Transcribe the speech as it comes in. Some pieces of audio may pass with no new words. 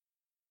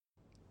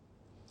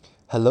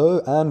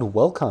Hello and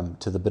welcome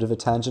to the Bit of a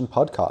Tangent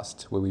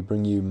podcast, where we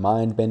bring you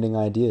mind-bending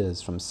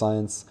ideas from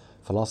science,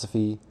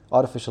 philosophy,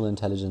 artificial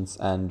intelligence,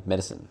 and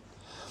medicine.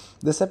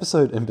 This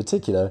episode in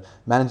particular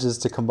manages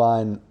to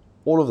combine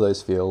all of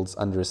those fields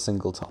under a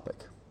single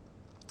topic.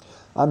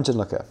 I'm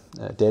Gianluca,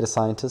 a data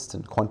scientist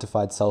and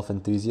quantified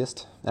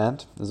self-enthusiast,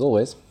 and, as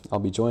always, I'll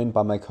be joined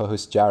by my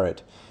co-host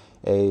Jared,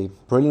 a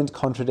brilliant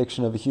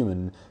contradiction of a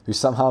human who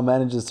somehow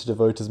manages to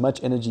devote as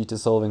much energy to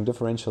solving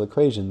differential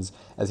equations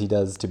as he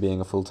does to being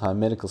a full-time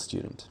medical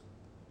student.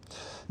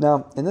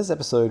 Now, in this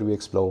episode we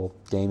explore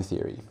game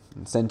theory,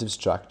 incentive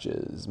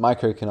structures,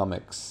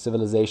 microeconomics,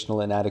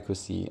 civilizational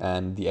inadequacy,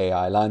 and the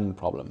AI alignment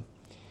problem.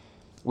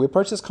 We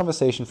approach this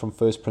conversation from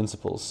first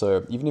principles,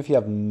 so even if you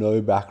have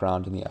no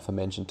background in the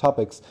aforementioned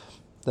topics,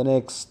 the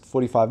next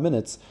 45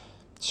 minutes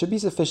should be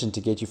sufficient to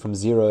get you from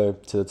 0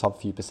 to the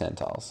top few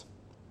percentiles.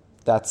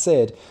 That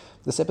said,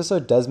 this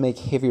episode does make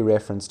heavy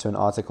reference to an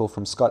article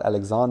from Scott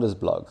Alexander's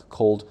blog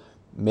called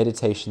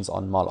Meditations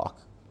on Moloch.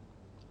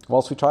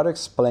 Whilst we try to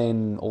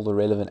explain all the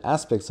relevant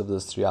aspects of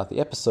this throughout the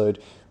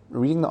episode,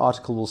 reading the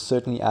article will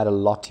certainly add a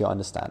lot to your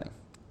understanding.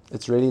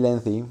 It's really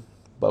lengthy,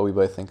 but we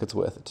both think it's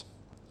worth it.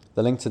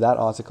 The link to that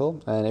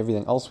article and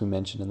everything else we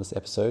mentioned in this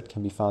episode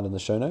can be found in the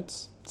show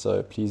notes,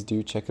 so please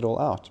do check it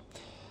all out.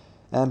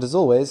 And as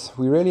always,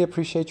 we really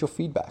appreciate your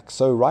feedback,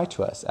 so write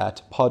to us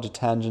at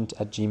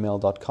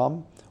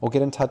podtangent@gmail.com or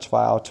get in touch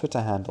via our Twitter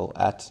handle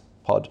at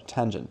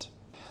podtangent.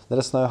 Let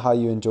us know how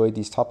you enjoyed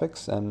these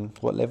topics and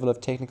what level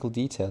of technical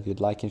detail you'd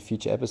like in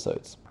future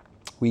episodes.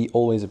 We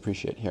always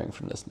appreciate hearing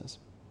from listeners.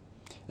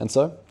 And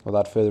so,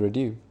 without further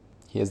ado,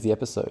 here's the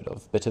episode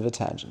of Bit of a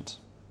Tangent.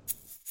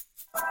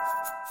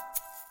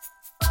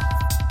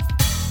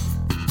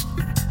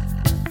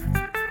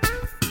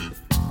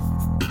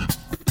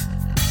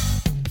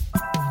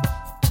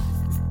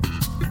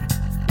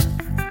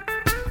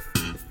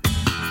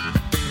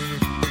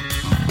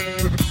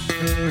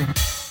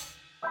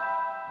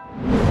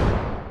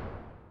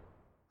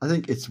 I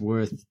think it's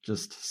worth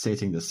just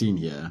setting the scene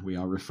here. We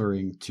are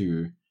referring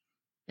to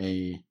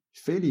a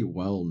fairly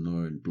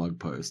well-known blog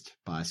post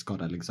by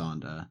Scott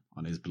Alexander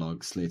on his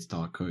blog Slate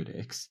Star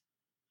Codex.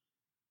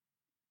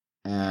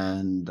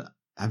 And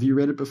have you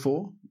read it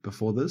before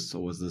this,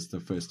 or was this the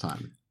first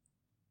time?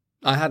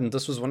 I hadn't.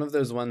 This was one of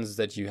those ones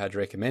that you had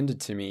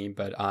recommended to me,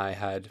 but I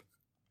had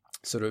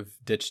sort of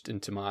ditched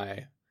into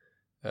my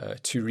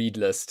to-read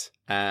list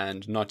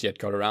and not yet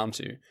got around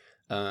to.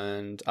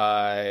 And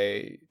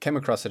I came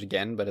across it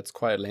again, but it's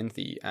quite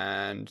lengthy.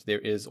 And there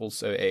is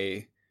also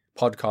a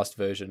podcast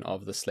version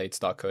of the Slate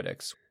Star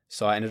Codex.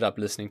 So I ended up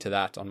listening to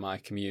that on my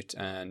commute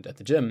and at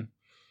the gym.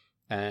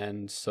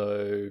 And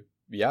so,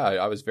 yeah,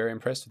 I was very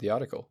impressed with the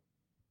article.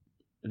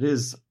 It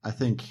is, I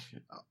think,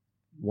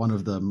 one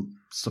of the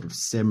sort of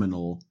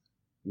seminal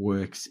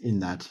works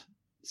in that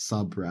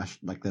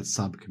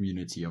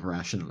sub-community of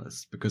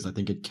rationalists, because I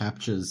think it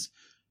captures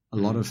a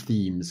lot of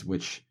themes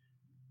which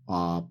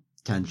are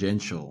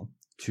tangential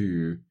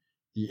to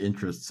the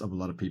interests of a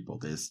lot of people.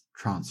 There's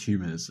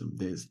transhumanism,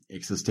 there's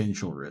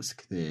existential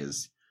risk,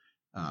 there's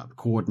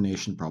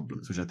coordination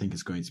problems, which I think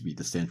is going to be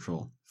the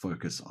central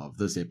focus of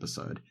this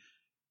episode.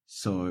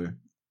 So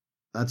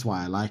that's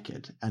why I like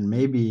it. And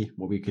maybe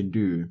what we can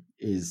do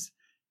is,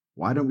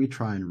 why don't we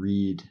try and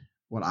read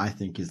what I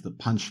think is the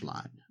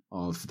punchline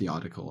of the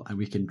article, and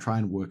we can try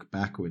and work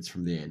backwards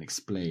from there and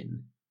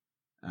explain.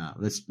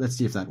 Let's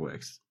see if that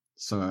works.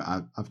 So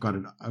I've got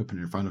it open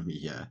in front of me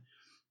here.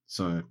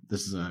 So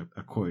this is a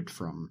quote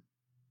from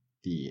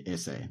the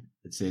essay.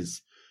 It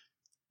says,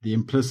 "The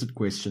implicit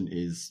question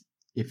is,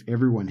 if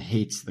everyone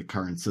hates the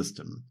current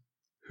system,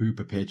 who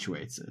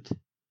perpetuates it?"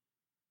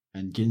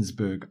 And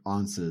Ginsberg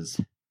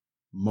answers,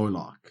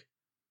 Moloch.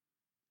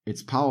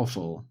 It's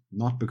powerful,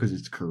 not because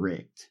it's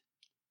correct.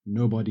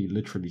 Nobody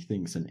literally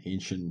thinks an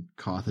ancient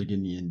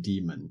Carthaginian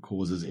demon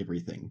causes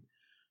everything,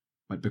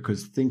 but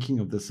because thinking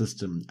of the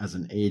system as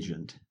an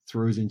agent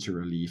throws into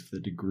relief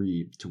the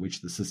degree to which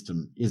the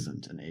system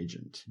isn't an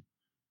agent.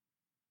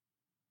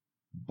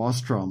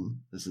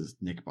 Bostrom, this is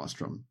Nick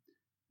Bostrom,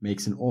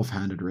 makes an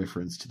offhanded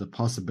reference to the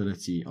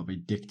possibility of a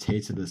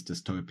dictatorless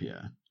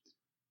dystopia,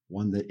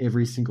 one that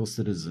every single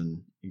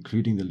citizen,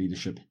 including the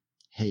leadership,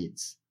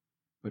 hates,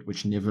 but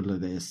which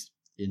nevertheless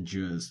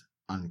endures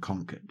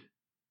unconquered.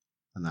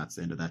 And that's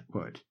the end of that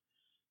quote.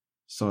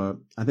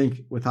 So I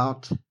think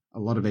without a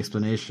lot of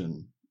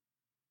explanation,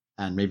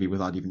 and maybe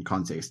without even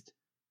context,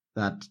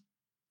 that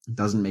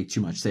doesn't make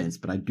too much sense.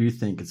 But I do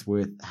think it's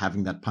worth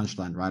having that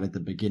punchline right at the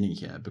beginning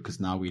here, because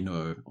now we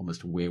know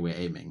almost where we're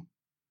aiming.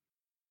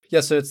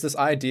 Yeah, so it's this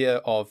idea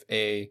of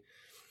it's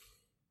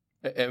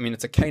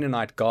a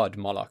Canaanite god,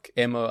 Moloch,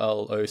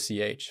 Moloch,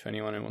 if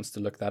anyone who wants to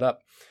look that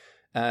up.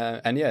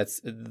 And yeah, it's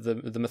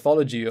the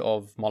mythology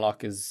of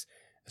Moloch is,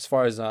 as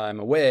far as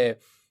I'm aware,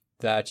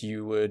 that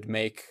you would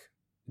make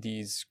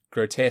these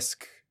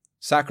grotesque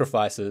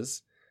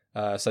sacrifices,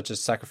 such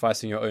as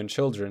sacrificing your own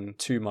children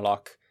to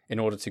Moloch in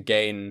order to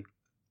gain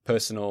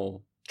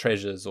personal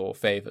treasures or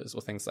favors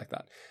or things like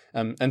that.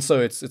 And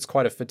so it's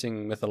quite a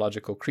fitting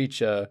mythological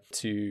creature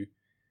to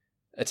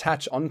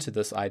attach onto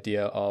this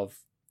idea of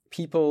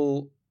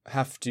people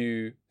have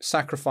to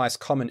sacrifice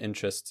common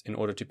interests in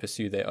order to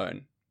pursue their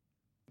own.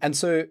 And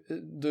so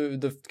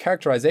the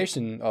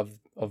characterization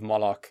of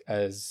Moloch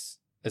as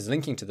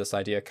linking to this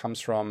idea comes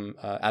from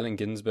Allen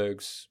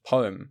Ginsberg's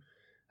poem.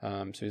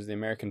 So he's the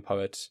American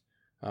poet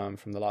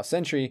from the last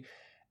century.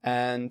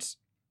 And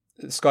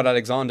Scott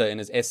Alexander, in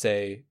his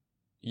essay,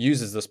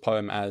 uses this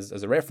poem as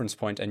a reference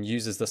point and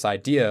uses this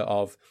idea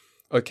of,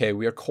 okay,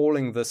 we are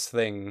calling this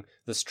thing,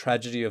 this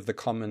tragedy of the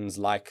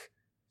commons-like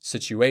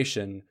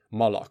situation,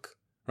 Moloch,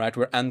 right?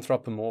 We're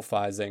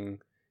anthropomorphizing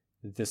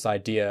this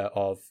idea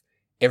of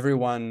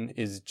everyone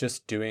is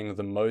just doing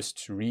the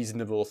most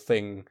reasonable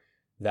thing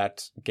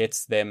that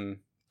gets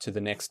them to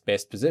the next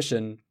best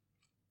position,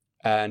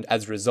 and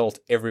as a result,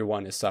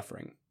 everyone is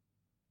suffering.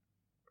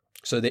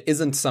 So there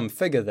isn't some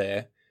figure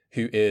there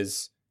who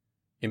is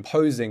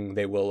imposing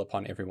their will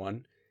upon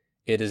everyone.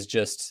 It is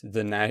just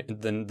the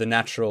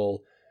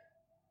natural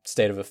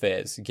state of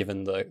affairs,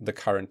 given the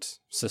current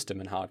system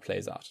and how it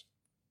plays out.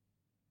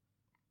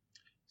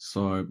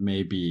 So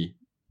maybe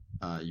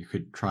you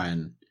could try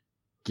and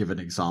give an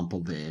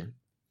example there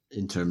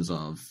in terms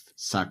of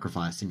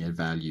sacrificing a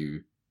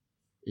value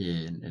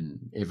in an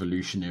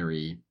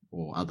evolutionary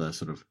or other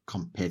sort of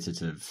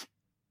competitive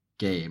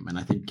game. And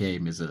I think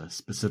game is a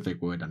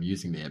specific word I'm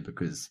using there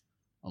because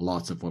a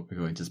lot of what we're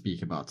going to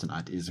speak about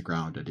tonight is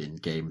grounded in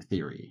game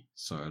theory.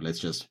 So let's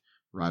just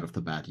right off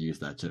the bat use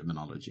that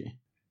terminology.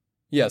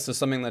 Yeah, so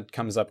something that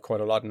comes up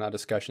quite a lot in our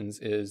discussions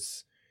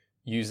is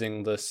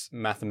using this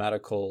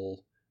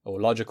mathematical or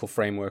logical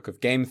framework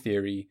of game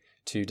theory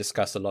to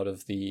discuss a lot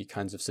of the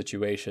kinds of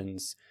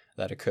situations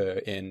that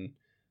occur in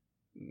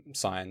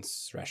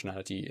science,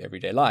 rationality,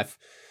 everyday life.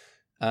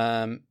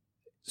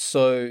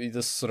 So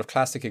this sort of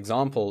classic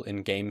example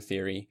in game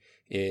theory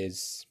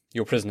is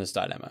your prisoner's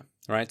dilemma,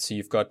 right? So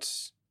you've got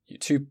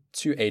two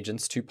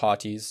agents, two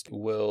parties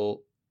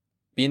will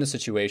be in a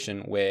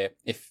situation where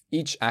if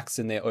each acts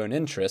in their own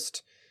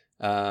interest,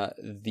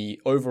 the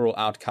overall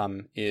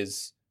outcome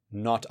is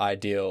not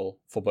ideal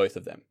for both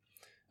of them.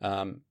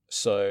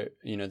 So,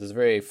 there's a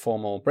very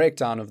formal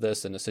breakdown of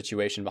this and a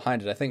situation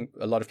behind it. I think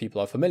a lot of people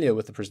are familiar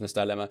with the prisoner's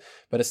dilemma,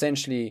 but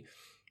essentially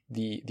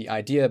the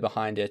idea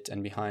behind it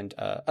and behind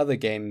other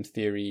game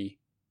theory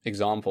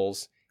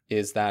examples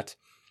is that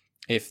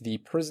if the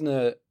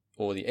prisoner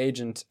or the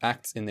agent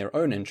acts in their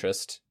own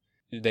interest,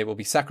 they will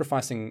be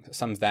sacrificing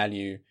some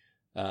value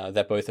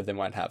that both of them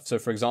might have. So,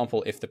 for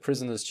example, if the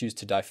prisoners choose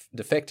to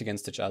defect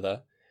against each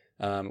other,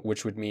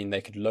 which would mean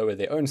they could lower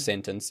their own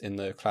sentence in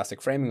the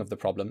classic framing of the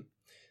problem,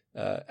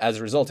 as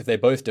a result, if they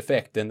both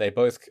defect, then they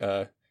both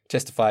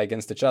testify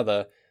against each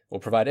other or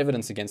provide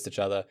evidence against each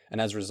other,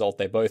 and as a result,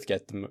 they both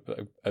get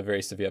a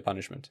very severe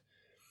punishment.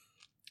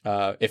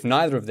 If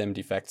neither of them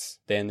defects,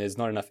 then there's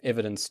not enough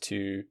evidence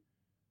to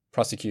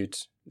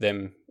prosecute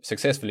them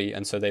successfully,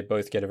 and so they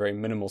both get a very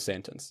minimal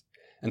sentence.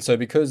 And so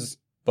because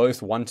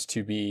both want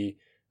to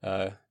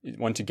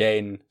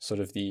gain sort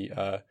of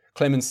the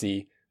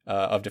clemency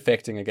of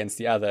defecting against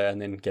the other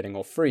and then getting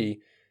off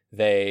free,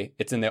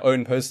 it's in their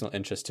own personal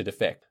interest to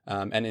defect.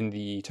 And in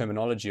the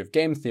terminology of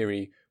game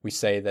theory, we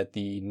say that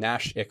the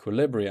Nash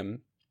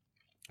equilibrium,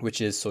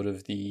 which is sort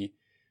of the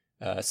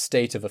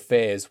state of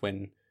affairs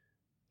when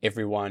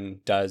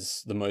everyone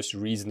does the most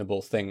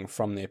reasonable thing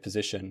from their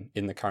position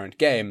in the current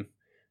game,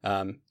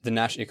 the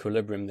Nash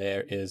equilibrium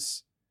there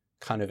is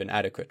kind of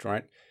inadequate,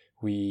 right?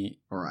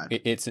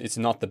 It's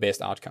not the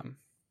best outcome.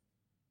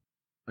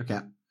 Okay.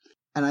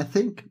 And I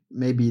think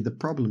maybe the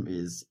problem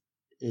is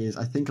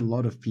I think a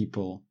lot of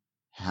people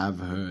have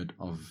heard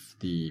of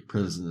the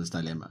prisoner's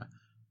dilemma,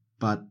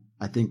 but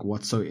I think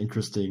what's so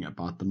interesting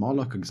about the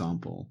Moloch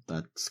example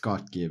that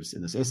Scott gives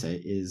in this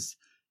essay is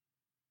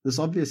this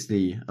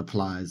obviously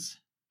applies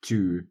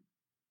to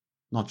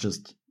not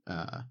just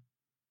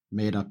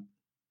made up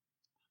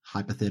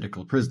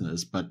hypothetical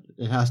prisoners, but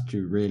it has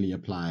to really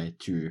apply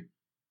to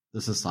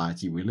the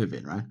society we live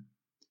in, right?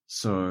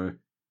 So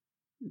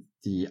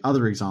the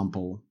other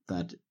example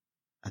that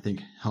I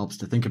think helps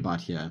to think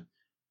about here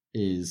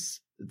is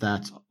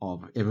that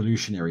of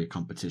evolutionary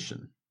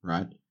competition,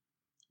 right?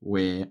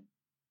 Where,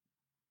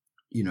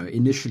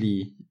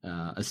 initially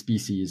a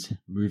species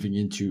moving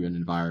into an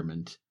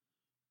environment,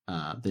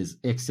 there's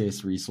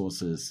excess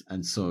resources,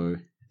 and so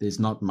there's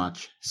not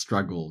much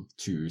struggle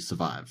to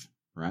survive,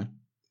 right?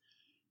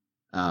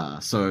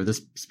 So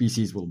this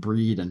species will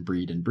breed and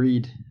breed and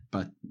breed,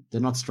 but they're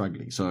not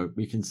struggling. So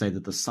we can say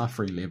that the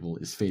suffering level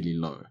is fairly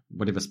low,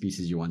 whatever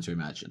species you want to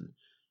imagine,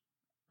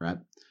 right?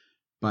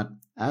 But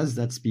as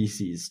that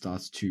species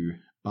starts to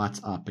butt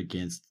up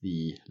against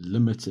the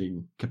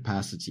limiting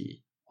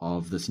capacity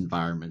of this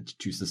environment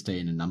to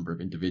sustain a number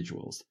of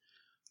individuals,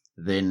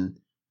 then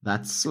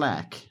that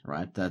slack,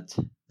 right,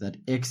 that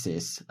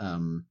excess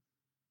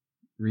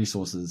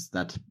resources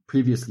that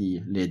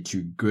previously led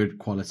to good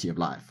quality of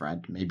life, right?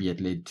 Maybe it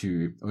led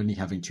to only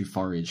having to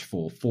forage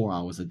for 4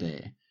 hours a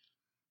day,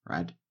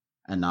 right?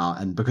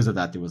 And because of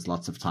that, there was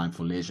lots of time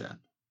for leisure.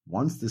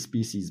 Once the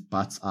species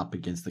butts up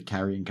against the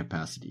carrying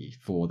capacity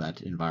for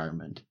that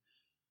environment,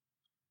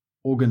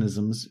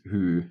 organisms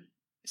who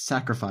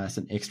sacrifice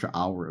an extra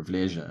hour of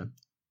leisure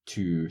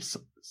to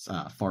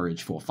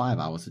forage for 5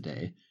 hours a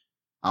day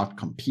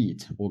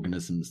outcompete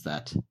organisms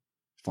that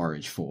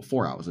forage for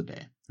 4 hours a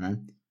day, right?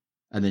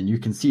 And then you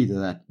can see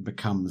that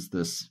becomes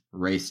this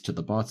race to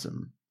the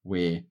bottom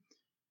where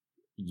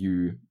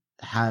you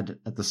had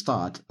at the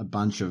start a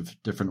bunch of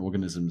different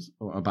organisms,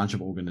 or a bunch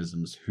of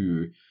organisms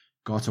who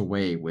got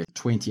away with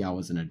 20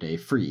 hours in a day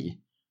free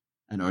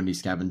and only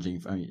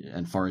scavenging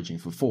and foraging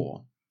for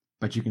 4.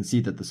 But you can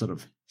see that the sort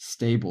of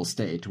stable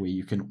state where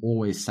you can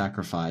always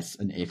sacrifice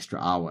an extra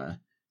hour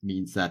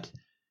means that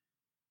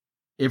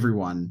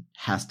everyone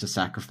has to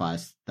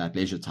sacrifice that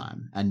leisure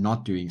time, and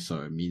not doing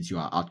so means you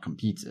are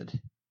outcompeted.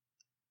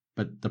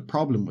 But the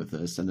problem with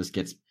this, and this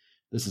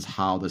is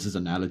how this is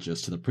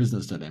analogous to the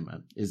prisoner's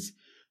dilemma, is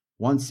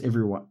once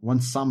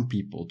some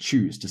people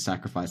choose to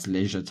sacrifice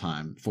leisure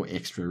time for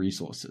extra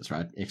resources,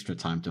 right, extra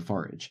time to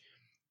forage,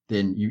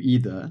 then you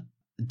either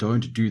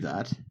don't do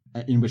that,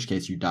 in which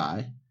case you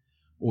die,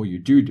 or you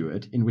do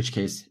it, in which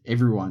case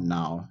everyone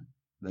now,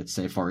 let's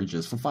say,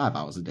 forages for 5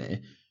 hours a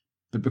day,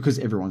 but because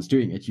everyone's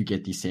doing it, you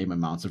get the same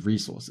amounts of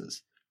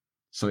resources.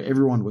 So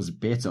everyone was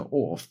better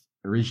off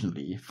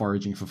originally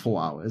foraging for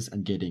 4 hours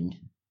and getting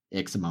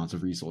X amounts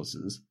of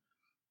resources,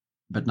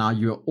 but now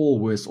you're all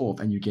worse off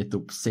and you get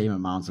the same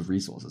amounts of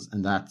resources.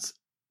 And that's,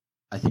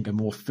 I think, a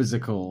more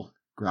physical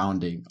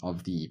grounding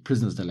of the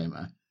prisoner's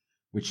dilemma,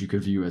 which you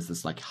could view as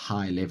this like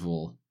high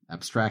level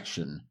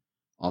abstraction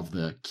of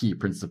the key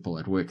principle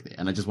at work there.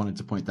 And I just wanted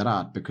to point that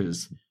out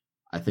because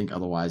I think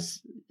otherwise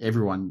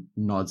everyone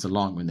nods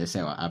along when they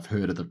say, well, I've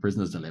heard of the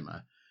prisoner's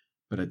dilemma,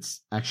 but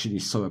it's actually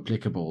so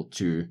applicable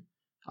to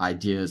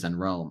ideas and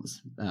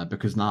realms,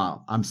 because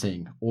now I'm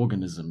saying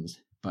organisms,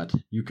 but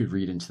you could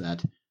read into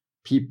that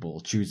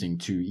people choosing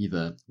to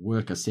either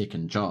work a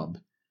second job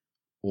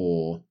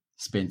or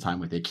spend time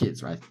with their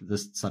kids, right?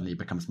 This suddenly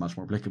becomes much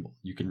more applicable.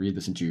 You can read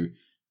this into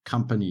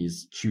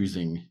companies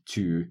choosing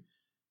to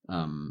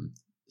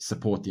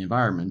support the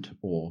environment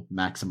or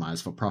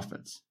maximize for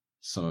profits.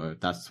 So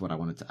that's what I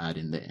wanted to add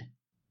in there.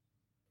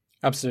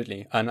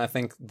 Absolutely. And I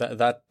think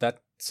that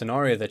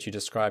scenario that you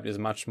described is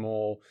much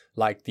more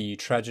like the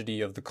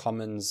tragedy of the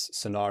commons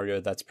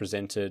scenario that's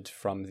presented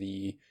from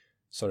the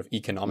sort of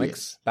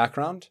economics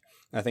background.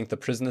 I think the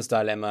prisoner's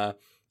dilemma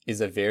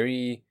is a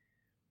very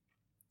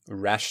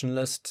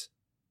rationalist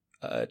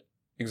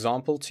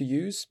example to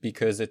use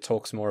because it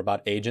talks more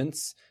about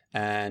agents,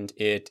 and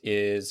it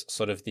is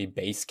sort of the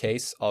base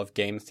case of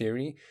game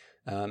theory,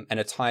 and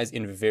it ties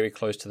in very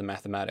close to the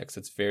mathematics.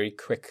 It's very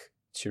quick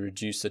to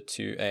reduce it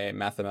to a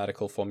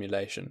mathematical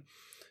formulation.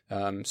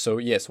 So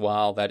yes,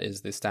 while that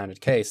is the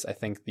standard case, I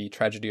think the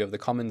tragedy of the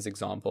commons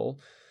example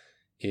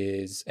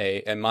is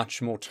a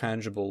much more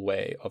tangible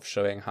way of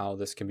showing how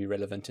this can be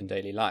relevant in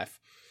daily life.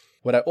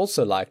 What I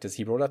also liked is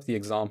he brought up the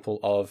example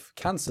of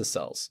cancer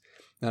cells.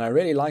 And I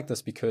really like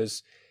this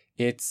because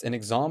it's an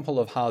example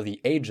of how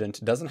the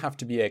agent doesn't have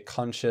to be a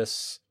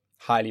conscious,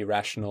 highly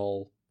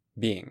rational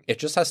being. It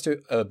just has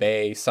to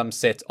obey some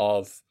set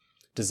of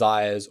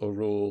desires or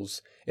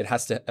rules. It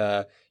has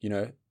to,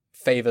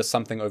 favor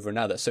something over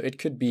another. So it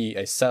could be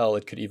a cell,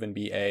 it could even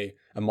be a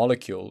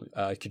molecule,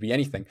 it could be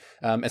anything.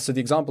 And so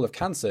the example of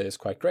cancer is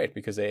quite great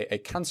because a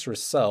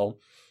cancerous cell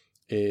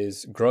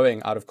is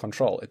growing out of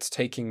control. It's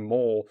taking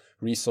more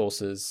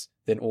resources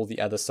than all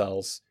the other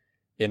cells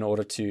in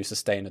order to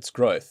sustain its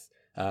growth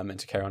and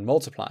to carry on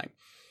multiplying.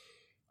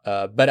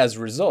 But as a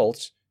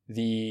result,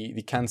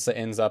 the cancer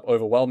ends up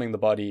overwhelming the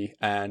body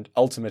and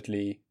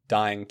ultimately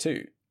dying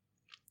too,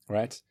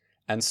 right?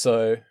 And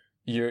so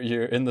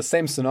you're in the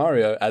same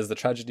scenario as the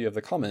tragedy of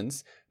the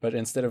commons, but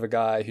instead of a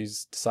guy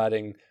who's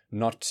deciding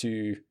not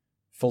to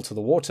filter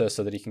the water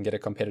so that he can get a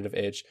competitive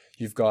edge,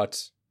 you've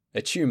got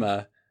a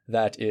tumor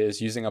that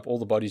is using up all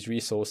the body's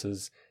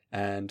resources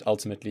and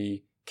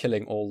ultimately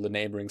killing all the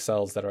neighboring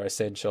cells that are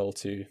essential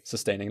to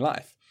sustaining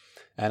life.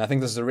 And I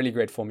think this is a really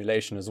great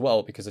formulation as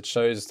well because it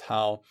shows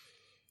how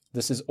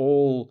this is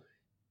all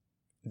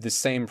the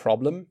same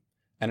problem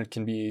and it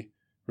can be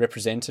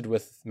represented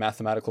with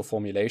mathematical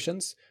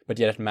formulations, but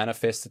yet it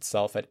manifests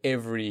itself at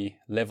every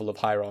level of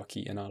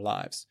hierarchy in our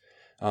lives.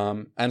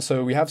 And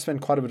so we have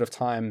spent quite a bit of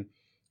time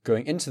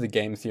going into the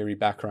game theory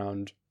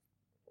background,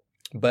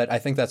 but I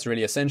think that's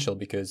really essential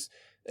because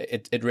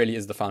it really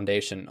is the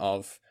foundation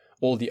of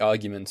all the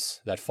arguments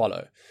that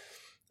follow.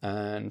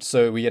 And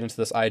so we get into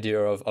this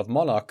idea of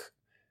Moloch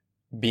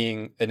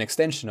being an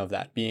extension of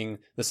that, being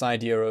this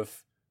idea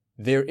of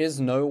there is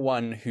no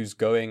one who's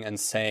going and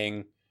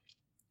saying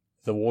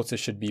the water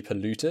should be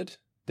polluted.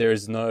 There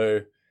is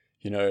no,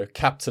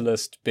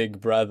 capitalist big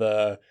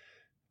brother,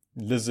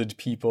 lizard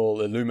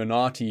people,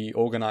 Illuminati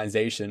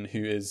organization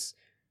who is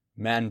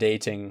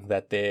mandating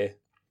that their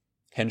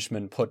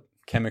henchmen put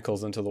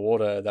chemicals into the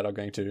water that are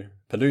going to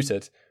pollute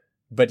it,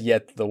 but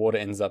yet the water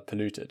ends up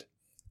polluted.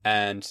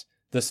 And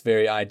this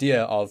very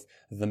idea of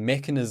the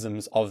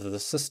mechanisms of the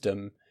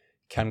system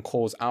can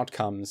cause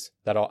outcomes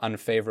that are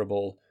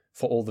unfavorable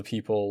for all the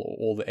people or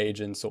all the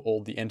agents or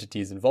all the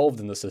entities involved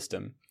in the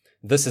system.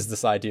 This is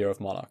this idea of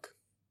Moloch.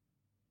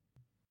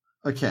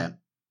 Okay,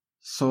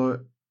 so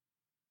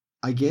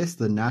I guess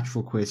the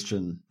natural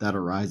question that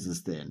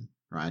arises then,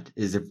 right,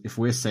 is if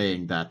we're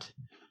saying that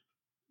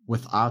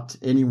without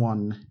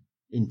anyone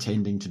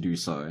intending to do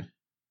so,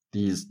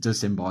 these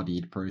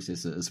disembodied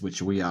processes,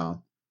 which we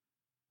are,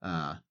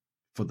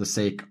 for the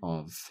sake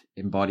of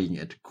embodying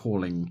it,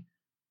 calling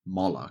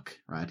Moloch,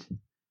 right?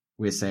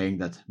 We're saying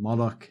that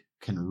Moloch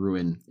can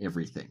ruin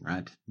everything,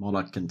 right?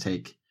 Moloch can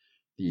take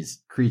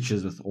these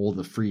creatures with all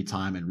the free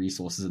time and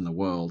resources in the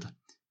world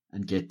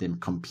and get them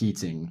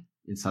competing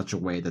in such a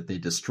way that they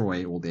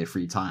destroy all their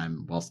free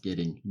time whilst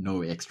getting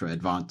no extra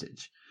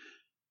advantage.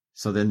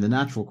 So then the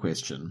natural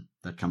question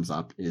that comes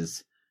up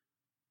is,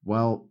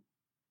 well,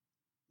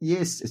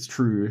 yes, it's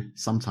true,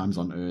 sometimes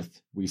on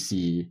Earth we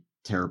see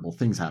terrible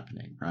things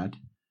happening, right?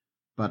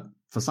 But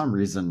for some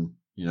reason,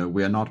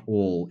 we're not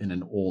all in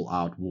an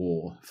all-out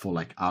war for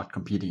like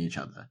out-competing each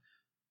other.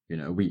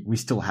 We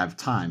still have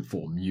time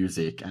for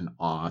music and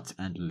art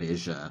and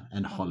leisure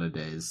and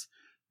holidays,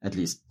 at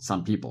least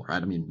some people,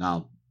 right? I mean,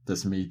 now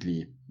this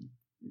immediately,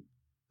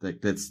 like,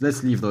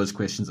 let's leave those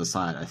questions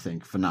aside, I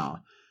think, for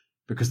now,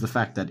 because the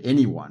fact that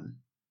anyone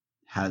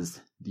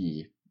has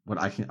what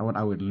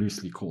I would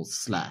loosely call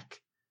slack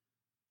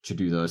to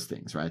do those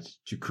things, right?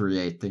 To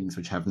create things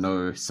which have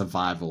no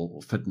survival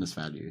or fitness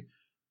value.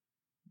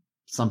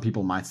 Some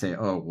people might say,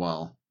 oh,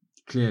 well,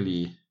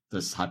 clearly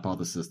this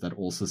hypothesis that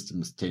all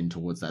systems tend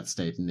towards that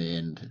state in the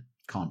end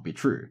can't be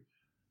true.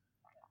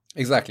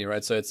 Exactly,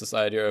 right? So it's this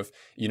idea of,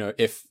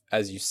 if,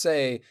 as you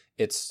say,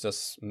 it's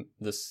just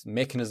this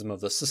mechanism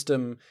of the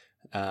system,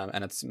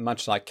 and it's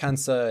much like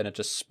cancer, and it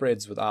just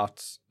spreads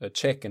without a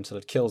check until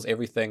it kills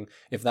everything.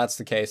 If that's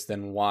the case,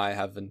 then why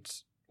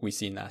haven't we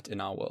seen that in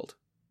our world?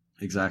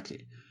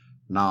 Exactly.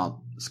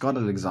 Now, Scott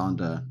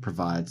Alexander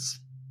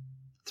provides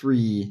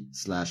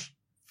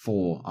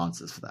 3/4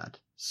 answers for that.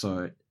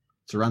 So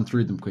to run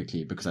through them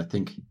quickly, because I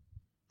think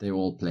they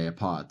all play a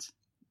part,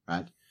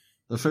 right?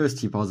 The first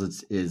he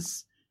posits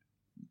is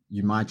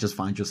you might just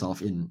find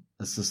yourself in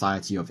a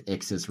society of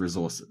excess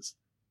resources.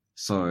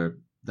 So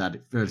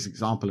that first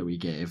example that we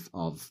gave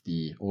of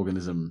the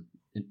organism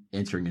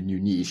entering a new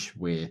niche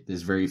where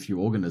there's very few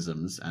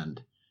organisms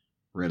and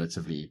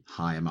relatively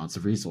high amounts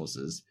of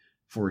resources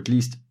for at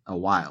least a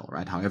while,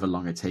 right? However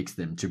long it takes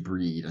them to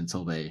breed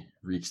until they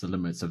reach the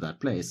limits of that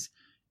place,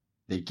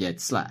 they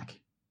get slack.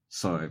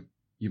 So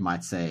you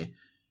might say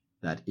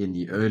that in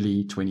the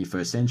early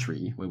 21st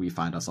century, where we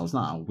find ourselves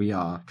now, we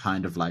are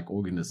kind of like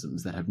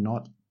organisms that have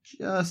not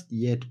just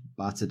yet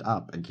butted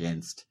up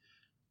against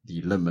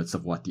the limits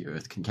of what the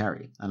Earth can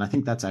carry. And I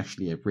think that's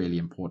actually a really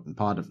important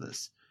part of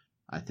this.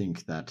 I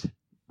think that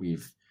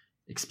we've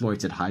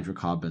exploited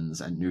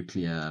hydrocarbons and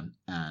nuclear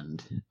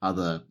and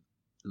other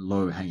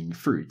low-hanging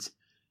fruit,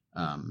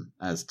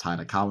 as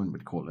Tyler Cowen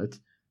would call it,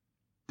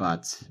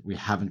 but we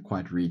haven't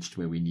quite reached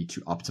where we need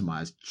to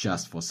optimize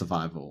just for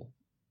survival,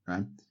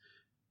 right?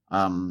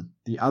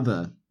 The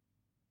other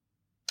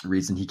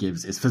reason he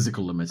gives is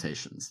physical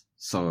limitations.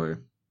 So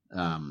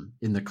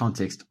in the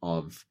context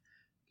of,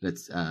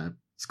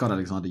 Scott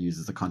Alexander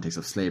uses the context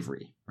of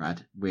slavery,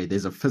 right? Where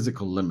there's a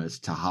physical limit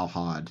to how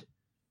hard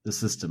the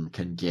system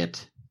can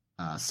get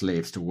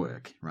slaves to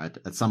work, right?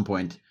 At some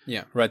point.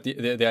 Yeah, right.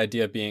 The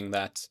idea being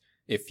that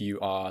if you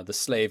are the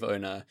slave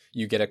owner,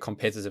 you get a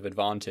competitive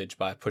advantage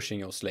by pushing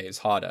your slaves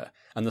harder.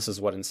 And this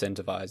is what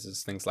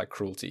incentivizes things like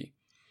cruelty,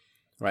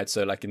 right?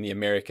 So like in the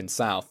American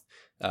South,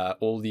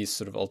 all these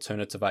sort of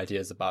alternative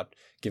ideas about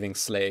giving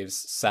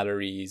slaves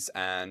salaries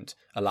and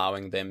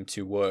allowing them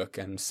to work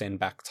and send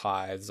back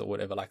tithes or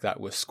whatever like that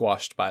were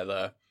squashed by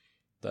the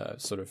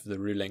sort of the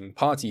ruling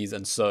parties.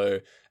 And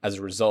so as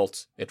a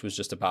result, it was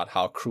just about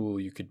how cruel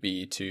you could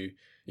be to,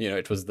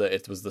 it was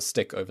the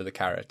stick over the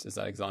carrot, as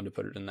Alexander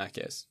put it in that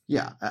case.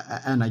 Yeah.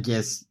 And I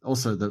guess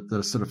also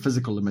the sort of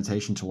physical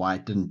limitation to why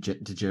it didn't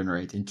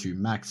degenerate into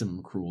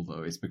maximum cruel,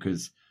 though, is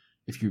because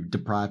if you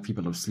deprive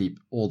people of sleep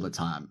all the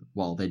time,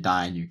 well, they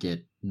die and you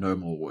get no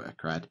more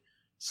work, right?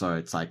 So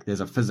it's like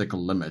there's a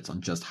physical limit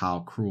on just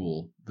how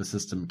cruel the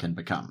system can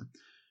become,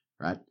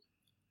 right?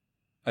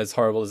 As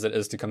horrible as it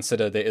is to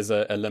consider, there is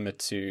a limit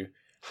to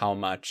how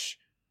much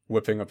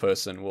whipping a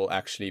person will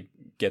actually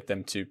get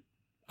them to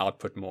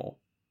output more.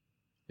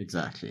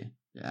 Exactly.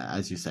 Yeah,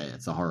 as you say,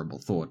 it's a horrible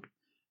thought,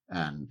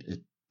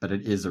 but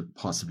it is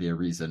possibly a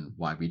reason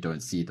why we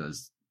don't see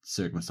those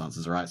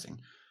circumstances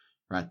arising.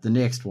 Right. The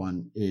next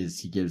one is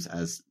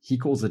he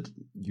calls it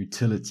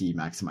utility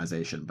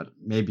maximization, but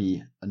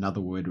maybe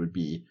another word would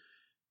be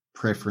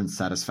preference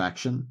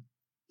satisfaction.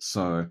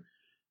 So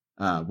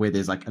where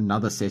there's like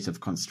another set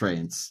of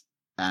constraints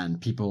and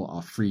people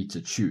are free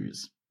to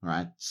choose,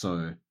 right?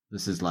 So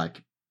this is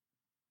like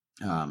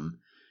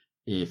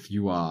if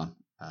you are,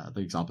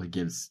 the example he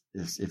gives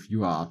is if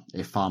you are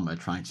a farmer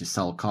trying to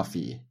sell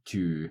coffee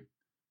to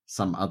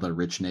some other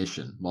rich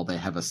nation, well, they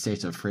have a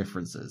set of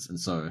preferences. And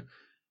so,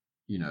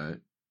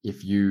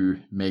 if you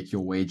make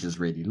your wages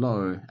really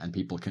low and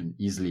people can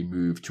easily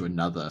move to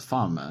another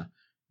farmer,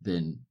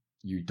 then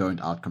you don't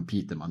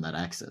outcompete them on that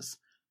axis.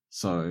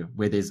 So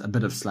where there's a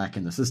bit of slack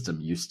in the system,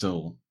 you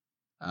still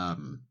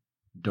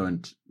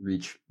don't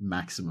reach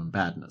maximum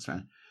badness,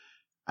 right?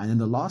 And then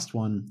the last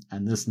one,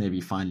 and this maybe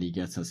finally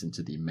gets us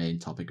into the main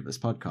topic of this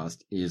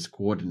podcast, is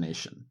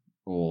coordination,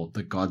 or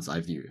the God's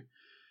eye view.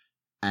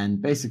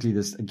 And basically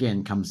this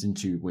again comes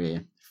into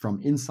where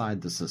from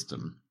inside the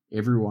system,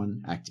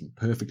 everyone acting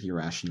perfectly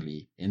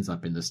rationally ends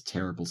up in this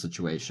terrible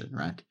situation,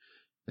 right?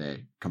 They're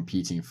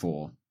competing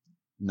for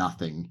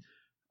nothing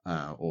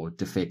or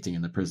defecting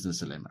in the prisoner's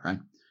dilemma, right?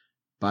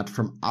 But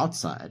from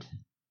outside,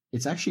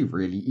 it's actually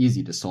really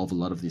easy to solve a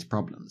lot of these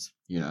problems,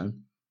 you know?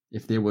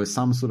 If there was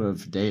some sort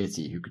of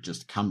deity who could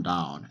just come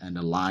down and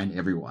align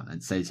everyone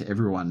and say to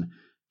everyone,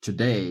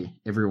 today,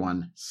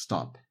 everyone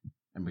stop,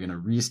 and we're going to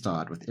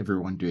restart with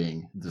everyone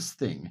doing this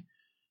thing,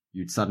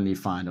 you'd suddenly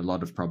find a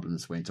lot of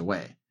problems went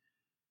away.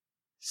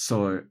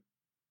 So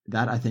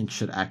that, I think,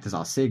 should act as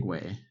our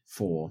segue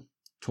for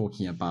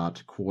talking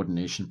about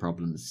coordination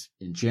problems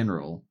in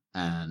general,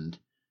 and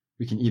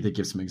we can either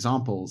give some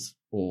examples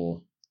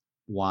or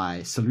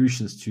why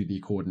solutions to the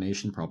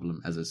coordination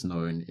problem, as it's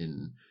known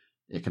in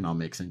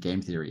economics and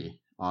game theory,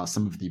 are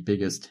some of the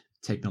biggest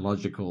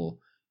technological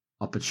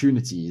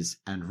opportunities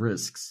and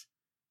risks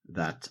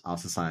that our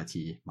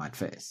society might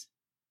face.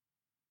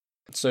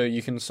 So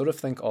you can sort of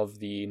think of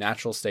the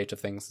natural state of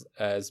things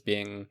as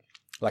being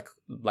like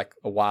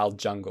a wild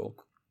jungle,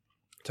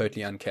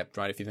 totally unkept,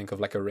 right? If you think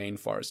of like a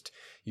rainforest,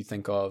 you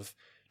think of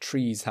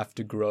trees have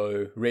to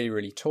grow really,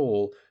 really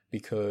tall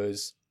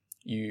because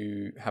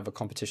you have a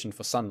competition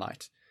for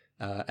sunlight.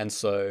 And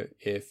so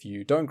if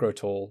you don't grow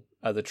tall,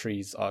 other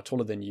trees are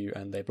taller than you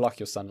and they block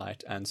your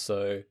sunlight. And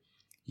so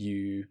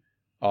you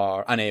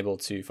are unable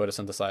to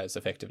photosynthesize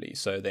effectively.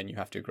 So then you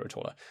have to grow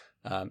taller.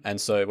 And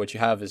so what you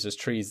have is just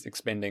trees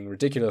expending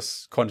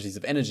ridiculous quantities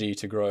of energy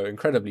to grow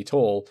incredibly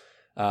tall.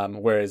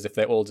 Whereas if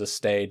they all just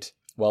stayed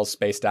well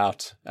spaced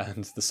out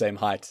and the same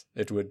height,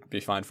 it would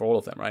be fine for all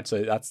of them, right?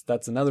 So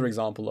that's another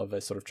example of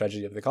a sort of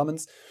tragedy of the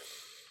commons.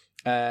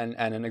 And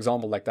an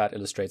example like that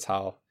illustrates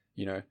how,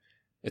 you know,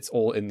 it's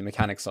all in the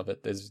mechanics of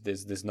it.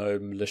 There's no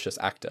malicious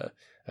actor.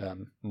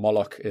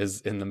 Moloch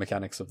is in the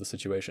mechanics of the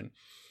situation.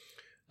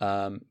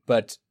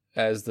 But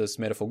as this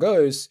metaphor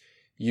goes,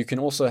 you can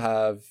also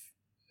have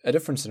a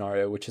different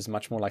scenario, which is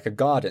much more like a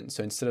garden.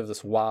 So instead of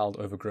this wild,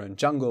 overgrown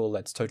jungle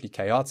that's totally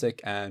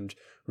chaotic and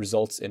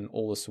results in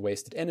all this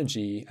wasted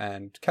energy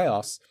and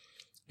chaos,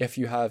 if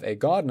you have a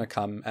gardener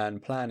come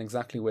and plan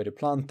exactly where to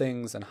plant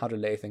things and how to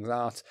lay things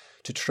out,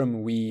 to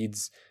trim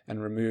weeds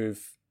and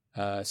remove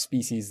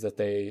species that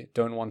they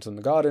don't want in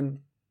the garden,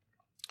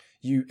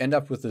 you end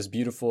up with this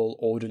beautiful,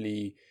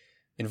 orderly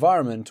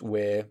environment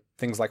where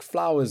things like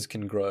flowers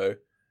can grow,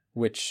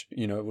 which,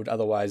 you know, would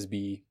otherwise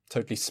be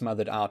totally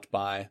smothered out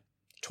by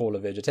taller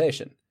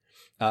vegetation.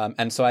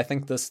 And so I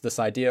think this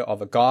idea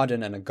of a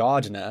garden and a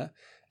gardener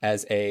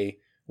as a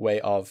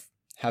way of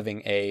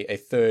having a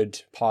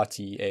third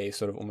party, a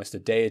sort of almost a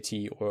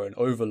deity or an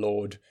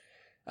overlord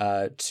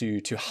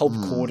to help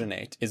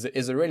coordinate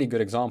is a really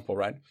good example,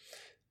 right?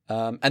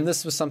 And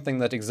this was something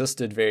that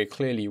existed very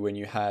clearly when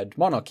you had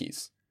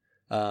monarchies.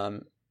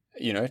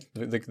 You know,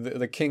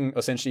 the king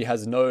essentially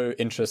has no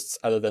interests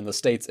other than the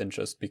state's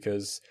interest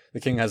because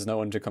the king has no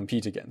one to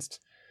compete against.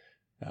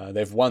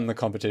 They've won the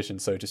competition,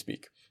 so to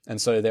speak. And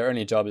so their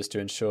only job is to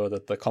ensure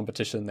that the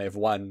competition they've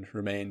won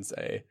remains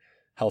a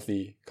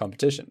healthy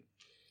competition.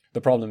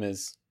 The problem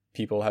is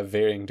people have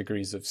varying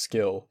degrees of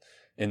skill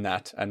in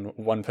that, and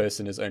one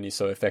person is only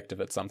so effective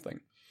at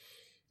something.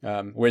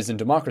 Whereas in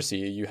democracy,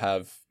 you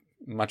have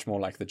much more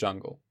like the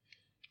jungle,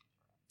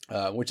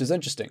 which is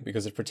interesting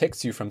because it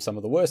protects you from some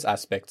of the worst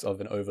aspects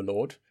of an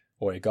overlord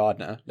or a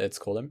gardener, let's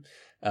call him.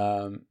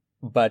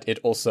 But it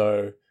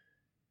also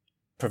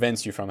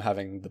prevents you from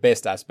having the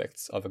best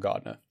aspects of a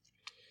gardener.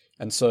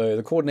 And so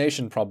the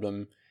coordination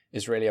problem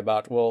is really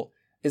about, well,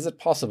 is it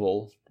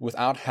possible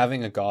without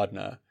having a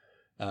gardener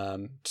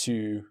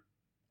to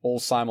all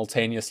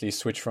simultaneously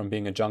switch from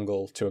being a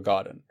jungle to a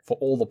garden, for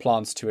all the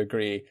plants to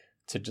agree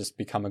to just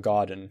become a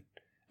garden?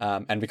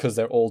 And because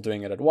they're all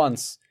doing it at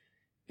once,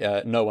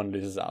 no one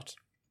loses out.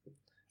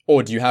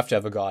 Or do you have to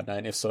have a gardener?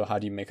 And if so, how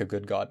do you make a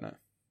good gardener?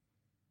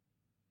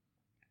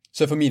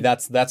 So for me,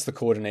 that's the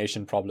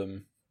coordination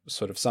problem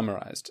sort of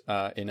summarized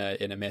in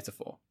a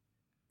metaphor.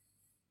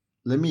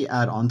 Let me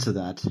add on to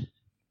that.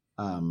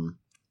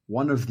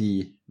 One of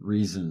the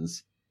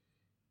reasons,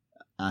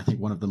 I think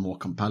one of the more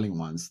compelling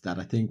ones that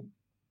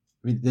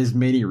there's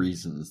many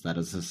reasons that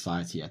as a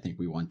society, I think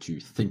we want to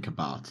think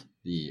about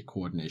the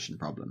coordination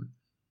problem.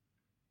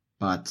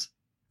 But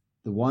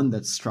the one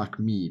that struck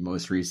me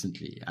most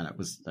recently, and it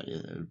was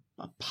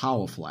a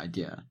powerful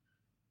idea,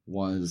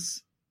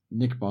 was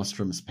Nick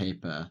Bostrom's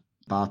paper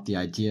about the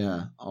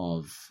idea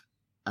of,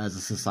 as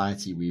a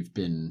society, we've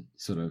been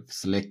sort of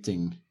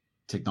selecting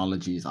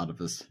technologies out of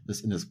this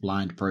in this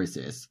blind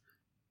process,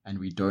 and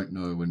we don't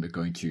know when we're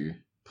going to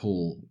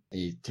pull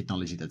a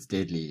technology that's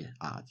deadly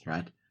out,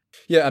 right?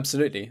 Yeah,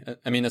 absolutely.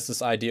 I mean, it's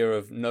this idea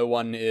of no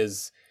one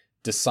is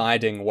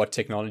deciding what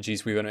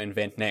technologies we're going to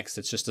invent next.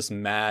 It's just this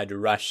mad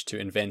rush to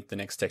invent the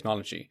next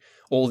technology.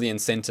 All the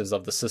incentives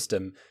of the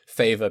system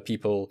favor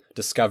people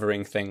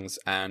discovering things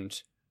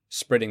and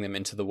spreading them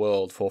into the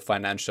world for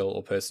financial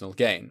or personal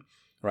gain,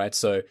 right?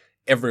 So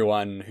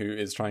everyone who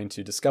is trying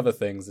to discover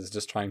things is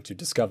just trying to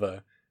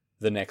discover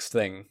the next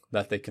thing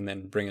that they can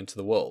then bring into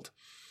the world.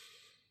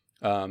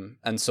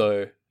 And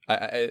so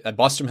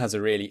Bostrom has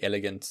a really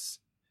elegant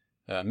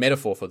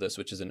metaphor for this,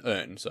 which is an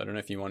urn. So I don't know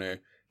if you want to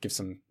give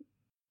some.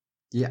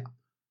 Yeah.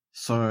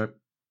 So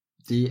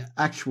the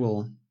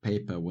actual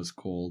paper was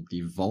called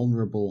the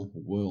Vulnerable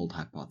World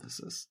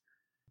Hypothesis.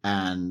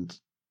 And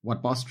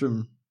what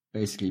Bostrom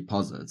basically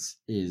posits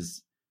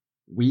is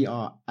we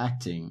are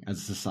acting as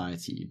a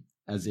society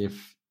as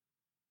if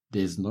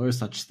there's no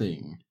such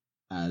thing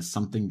as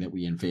something that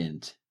we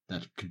invent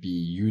that could be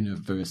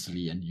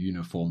universally and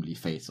uniformly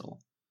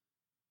fatal.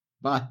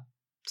 But,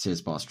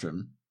 says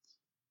Bostrom,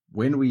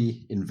 when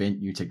we invent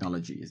new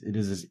technologies, it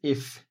is as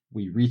if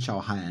we reach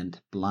our hand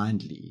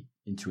blindly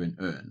into an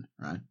urn,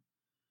 right?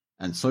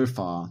 And so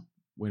far,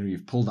 when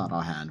we've pulled out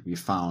our hand, we've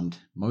found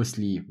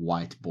mostly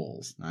white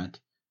balls, right?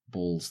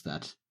 Balls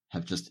that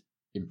have just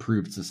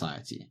improved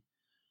society.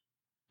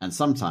 And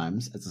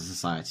sometimes, as a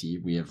society,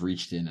 we have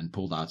reached in and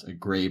pulled out a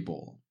gray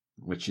ball,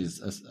 which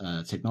is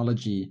a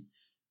technology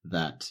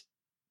that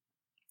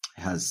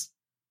has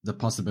the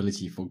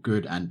possibility for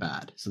good and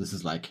bad. So this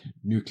is like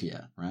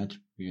nuclear, right?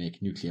 We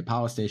make nuclear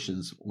power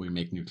stations, or we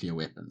make nuclear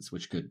weapons,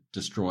 which could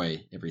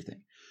destroy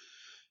everything.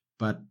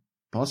 But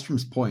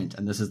Bostrom's point,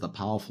 and this is the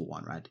powerful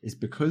one, right, is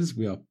because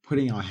we are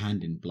putting our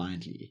hand in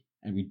blindly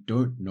and we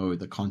don't know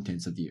the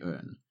contents of the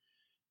urn,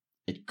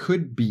 it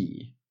could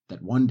be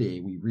that one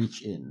day we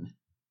reach in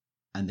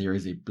and there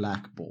is a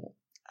black ball.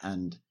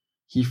 And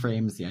he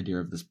frames the idea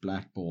of this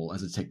black ball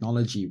as a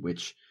technology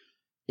which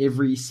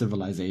every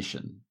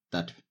civilization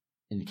that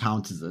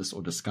encounters this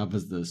or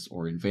discovers this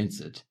or invents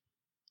it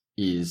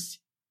is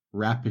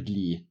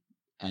rapidly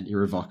and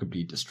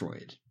irrevocably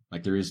destroyed.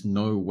 Like, there is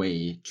no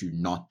way to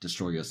not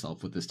destroy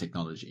yourself with this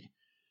technology.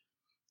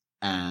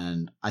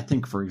 And I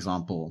think, for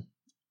example,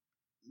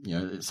 you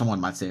know, someone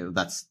might say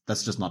that's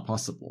just not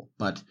possible.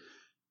 But,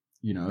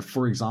 you know,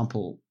 for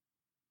example,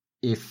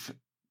 if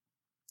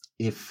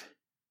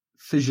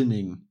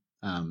fissioning,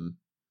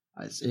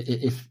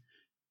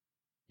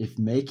 if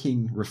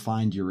making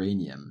refined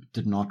uranium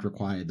did not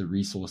require the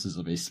resources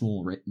of a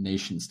small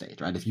nation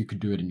state, right? If you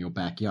could do it in your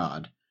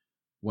backyard,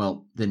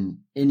 well, then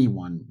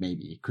anyone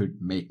maybe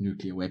could make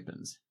nuclear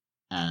weapons.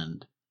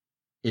 And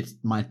it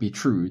might be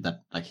true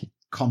that like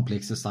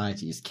complex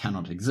societies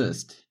cannot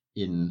exist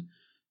in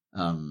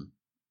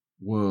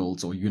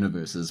worlds or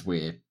universes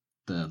where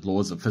the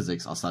laws of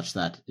physics are such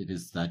that it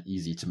is that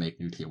easy to make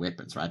nuclear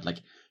weapons, right? Like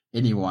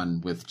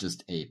anyone with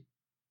just a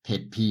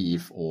pet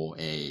peeve or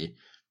a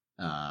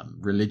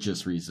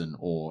religious reason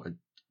or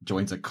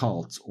joins a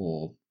cult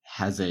or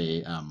has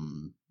a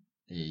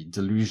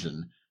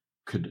delusion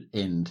could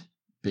end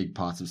big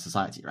parts of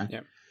society, right?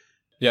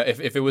 Yeah.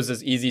 If it was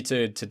as easy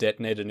to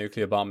detonate a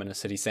nuclear bomb in a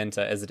city center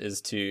as it is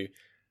to,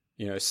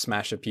 you know,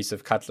 smash a piece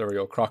of cutlery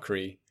or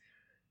crockery,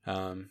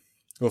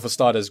 well, for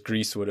starters,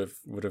 Greece would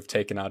have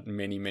taken out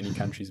many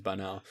countries by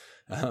now.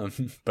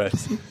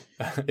 But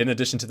in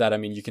addition to that, I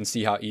mean, you can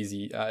see how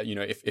easy, you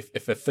know,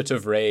 if a fit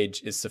of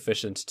rage is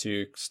sufficient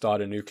to start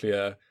a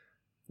nuclear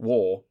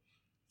war,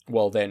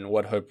 well, then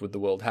what hope would the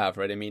world have,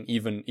 right? I mean,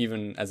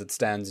 even as it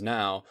stands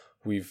now,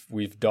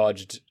 we've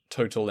dodged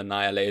total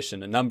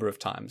annihilation a number of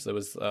times. There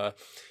was,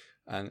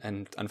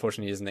 and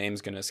unfortunately his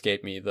name's going to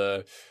escape me,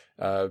 the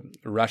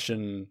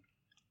Russian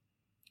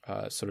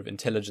sort of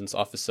intelligence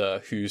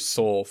officer who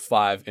saw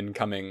 5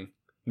 incoming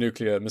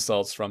nuclear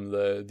missiles from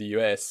the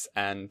US,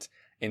 and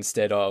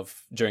instead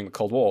of, during the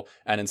Cold War,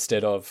 and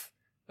instead of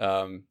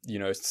you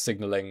know,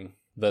 signaling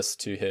this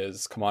to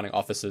his commanding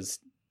officers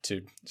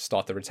to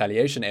start the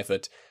retaliation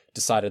effort,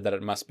 decided that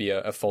it must be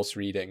a false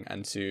reading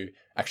and to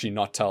actually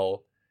not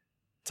tell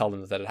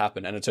them that it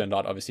happened. And it turned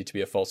out obviously to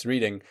be a false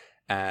reading,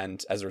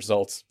 and as a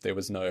result there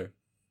was no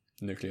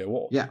nuclear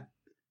war. Yeah.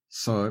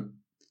 So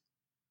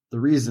the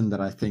reason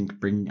that I think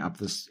bringing up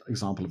this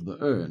example of the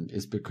urn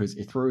is because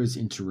it throws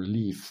into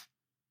relief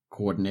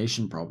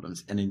coordination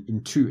problems, and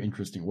in 2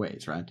 interesting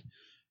ways, right?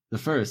 The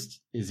first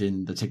is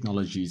in the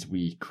technologies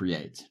we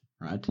create,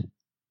 right?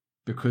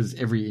 Because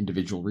every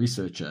individual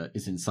researcher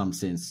is in some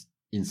sense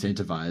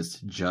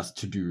incentivized just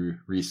to do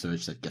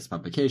research that gets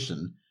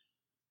publication,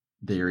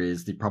 there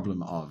is the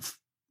problem of,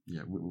 you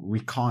know,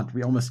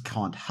 we almost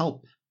can't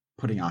help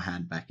putting our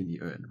hand back in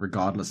the urn,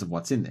 regardless of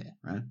what's in there,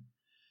 right?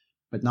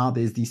 But now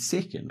there's the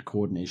second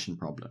coordination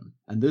problem,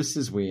 and this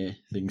is where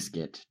things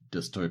get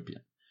dystopian.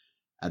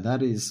 And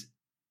that is,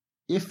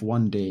 if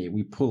one day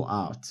we pull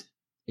out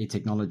a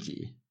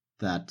technology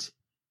that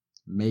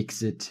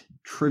makes it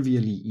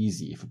trivially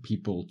easy for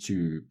people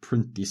to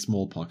print the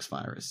smallpox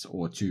virus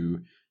or to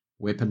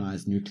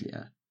weaponize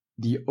nuclear,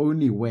 the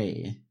only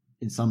way,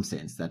 in some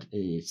sense, that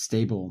a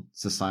stable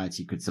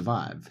society could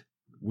survive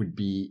would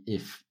be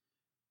if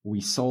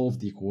we solved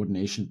the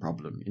coordination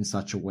problem in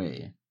such a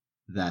way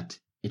that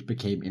it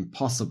became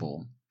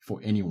impossible for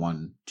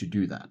anyone to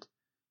do that.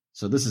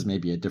 So this is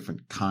maybe a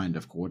different kind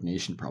of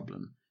coordination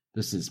problem.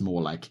 This is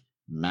more like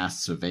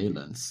mass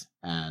surveillance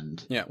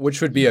and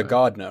which would be a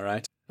gardener,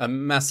 right? A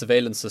mass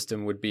surveillance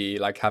system would be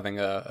like having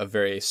a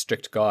very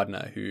strict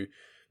gardener who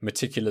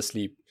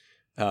meticulously,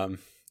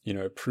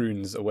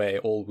 prunes away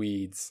all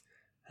weeds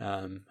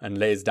and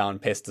lays down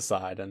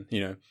pesticide. And,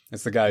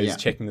 it's the guy who's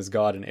checking his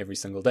garden every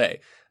single day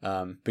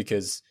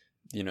because,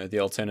 the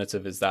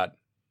alternative is that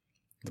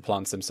the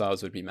plants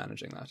themselves would be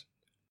managing that.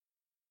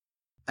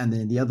 And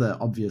then the other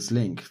obvious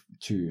link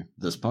to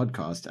this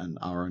podcast and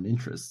our own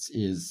interests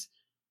is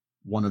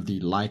one of the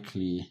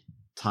likely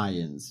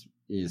tie-ins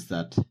is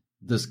that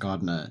this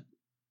gardener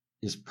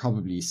is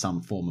probably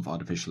some form of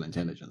artificial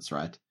intelligence,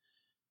 right?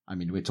 I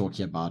mean, we're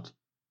talking about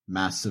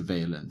mass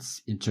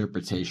surveillance,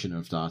 interpretation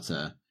of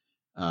data,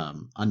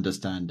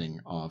 understanding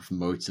of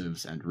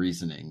motives and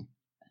reasoning,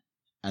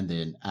 and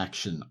then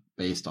action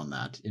based on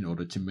that in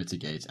order to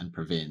mitigate and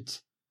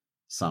prevent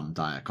some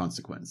dire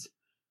consequence.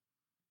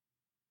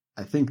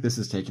 I think this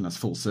has taken us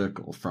full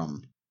circle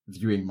from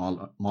viewing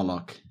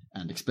Moloch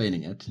and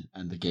explaining it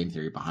and the game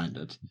theory behind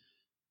it.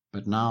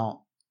 But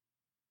now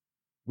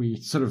we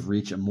sort of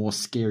reach a more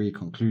scary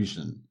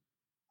conclusion,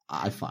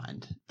 I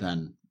find,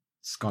 than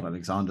Scott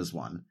Alexander's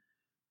one,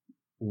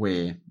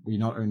 where we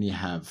not only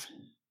have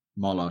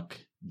Moloch,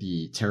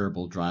 the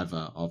terrible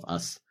driver of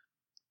us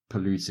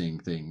polluting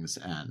things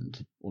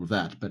and all of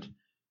that, but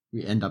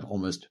we end up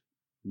almost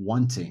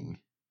wanting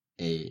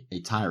a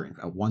tyrant,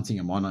 wanting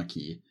a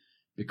monarchy,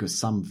 because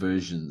some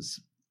versions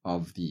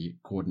of the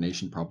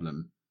coordination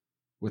problem,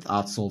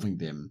 without solving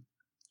them,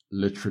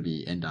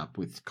 literally end up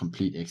with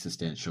complete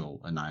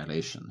existential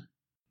annihilation.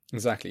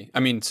 Exactly. I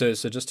mean, so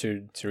just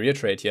to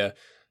reiterate here,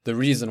 the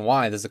reason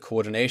why there's a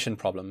coordination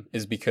problem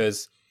is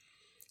because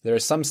there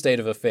is some state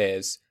of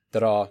affairs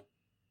that are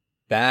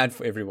bad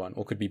for everyone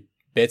or could be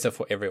better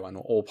for everyone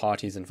or all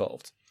parties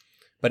involved.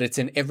 But it's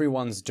in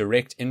everyone's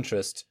direct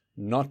interest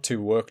not to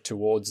work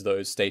towards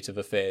those state of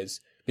affairs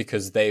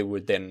because they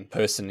would then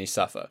personally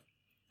suffer.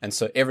 And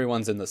so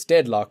everyone's in this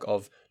deadlock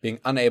of being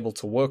unable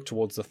to work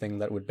towards the thing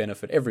that would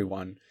benefit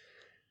everyone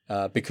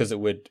because it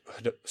would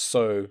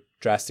so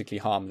drastically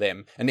harm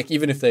them. And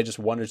even if they just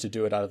wanted to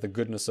do it out of the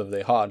goodness of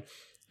their heart,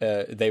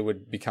 they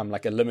would become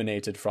like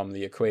eliminated from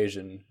the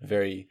equation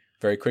very,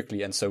 very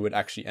quickly, and so would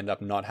actually end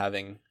up not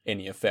having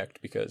any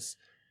effect because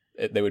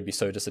they would be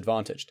so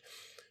disadvantaged.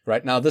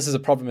 Right now, this is a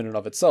problem in and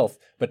of itself,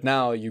 but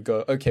now you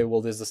go, okay,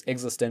 well, there's this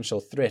existential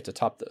threat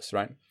atop this,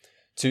 right?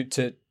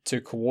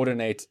 To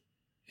coordinate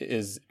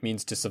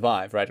means to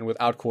survive, right? And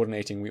without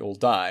coordinating, we all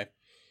die.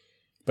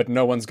 But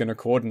no one's going to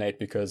coordinate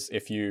because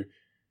if you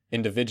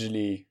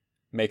individually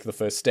make the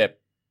first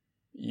step,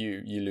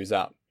 you lose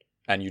out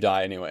and you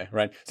die anyway,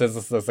 right? So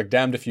there's like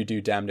damned if you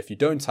do, damned if you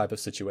don't type of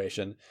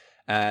situation.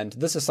 And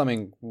this is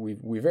something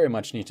we very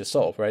much need to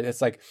solve, right?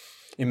 It's like,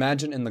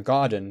 imagine in the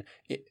garden,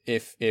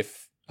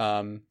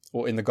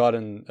 or in the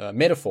garden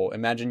metaphor,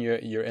 imagine you're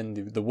in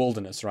the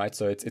wilderness, right?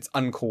 So it's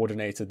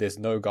uncoordinated. There's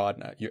no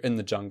gardener. You're in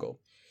the jungle,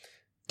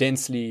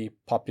 densely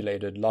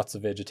populated, lots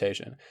of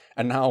vegetation.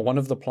 And now one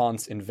of the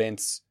plants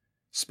invents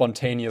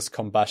spontaneous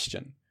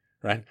combustion,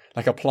 right?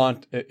 Like a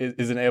plant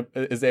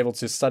is able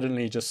to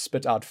suddenly just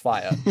spit out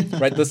fire,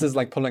 right? This is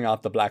like pulling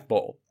out the black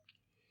ball,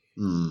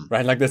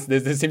 right? Like there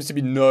seems to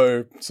be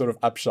no sort of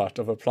upshot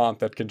of a plant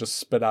that can just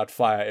spit out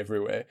fire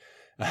everywhere.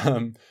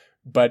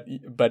 But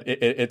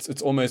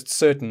it's almost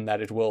certain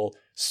that it will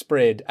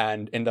spread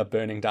and end up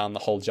burning down the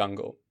whole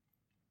jungle,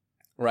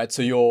 right?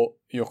 So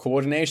your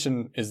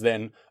coordination is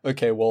then,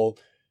 okay, well,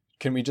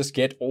 can we just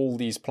get all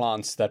these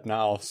plants that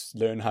now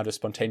learn how to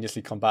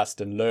spontaneously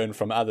combust and learn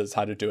from others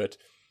how to do it,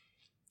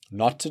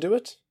 not to do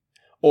it?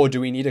 Or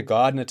do we need a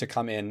gardener to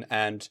come in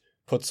and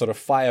put sort of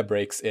fire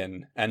breaks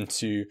in and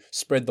to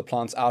spread the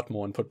plants out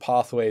more and put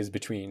pathways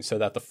between so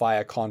that the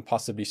fire can't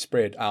possibly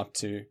spread out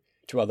to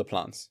other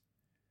plants?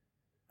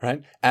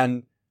 Right?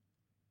 And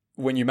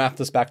when you map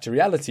this back to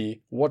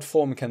reality, what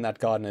form can that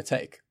gardener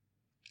take?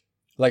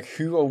 Like,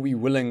 who are we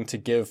willing to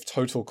give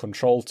total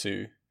control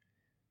to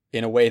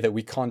in a way that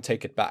we can't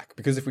take it back?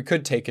 Because if we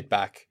could take it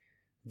back,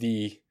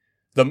 the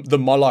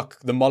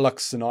Moloch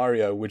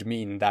scenario would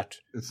mean that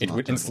it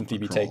would instantly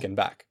be taken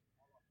back,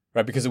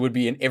 right? Because it would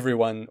be in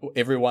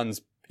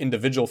everyone's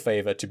individual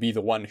favor to be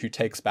the one who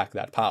takes back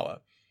that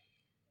power,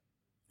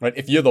 right?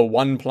 If you're the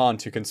one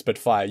plant who can spit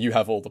fire, you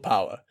have all the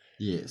power.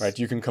 Yes. Right,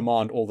 you can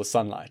command all the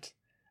sunlight.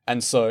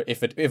 And so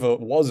if it ever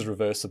was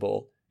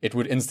reversible, it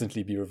would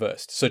instantly be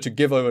reversed. So to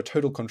give over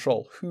total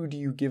control, who do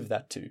you give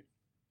that to?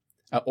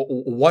 Or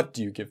what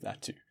do you give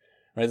that to?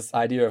 Right, this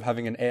idea of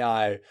having an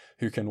AI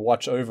who can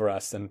watch over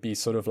us and be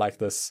sort of like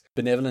this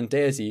benevolent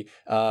deity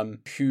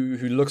who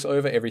looks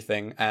over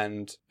everything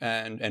and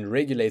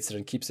regulates it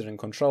and keeps it in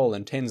control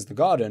and tends the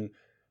garden.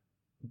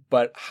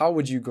 But how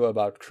would you go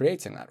about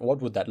creating that?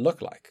 What would that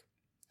look like?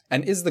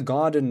 And is the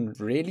garden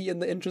really in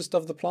the interest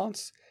of the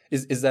plants?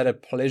 Is that a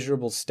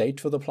pleasurable state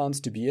for the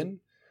plants to be in?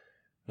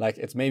 Like,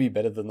 it's maybe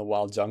better than the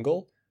wild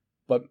jungle,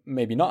 but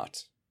maybe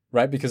not,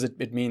 right? Because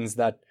it means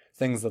that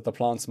things that the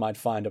plants might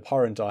find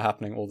abhorrent are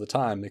happening all the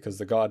time because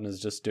the garden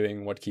is just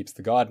doing what keeps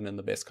the garden in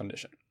the best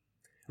condition,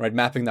 right?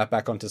 Mapping that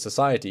back onto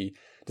society,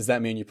 does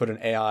that mean you put an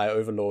AI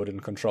overlord in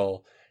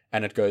control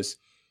and it goes,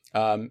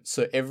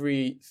 so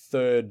every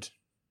third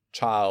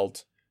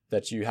child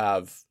that you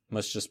have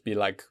must just be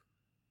like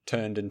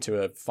turned into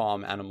a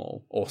farm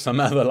animal or some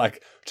other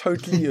like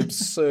totally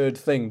absurd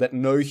thing that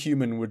no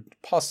human would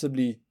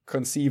possibly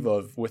conceive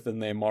of within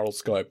their moral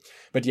scope,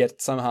 but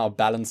yet somehow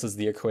balances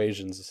the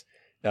equations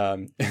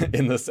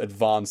in this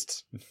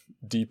advanced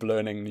deep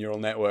learning neural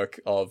network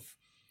of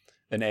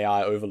an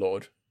AI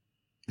overlord.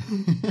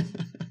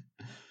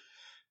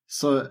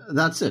 So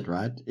that's it,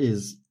 right?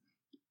 Is,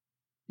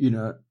 you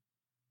know,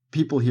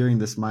 people hearing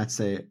this might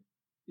say,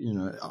 you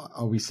know,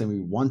 are we saying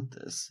we want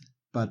this?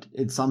 But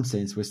in some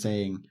sense, we're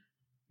saying,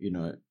 you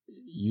know,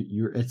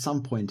 you're at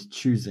some point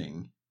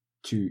choosing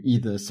to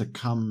either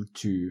succumb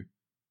to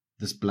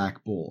this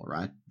black ball,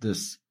 right?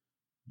 This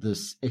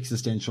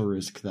existential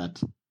risk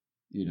that,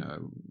 you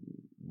know,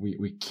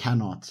 we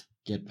cannot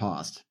get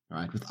past,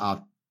 right?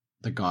 Without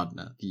the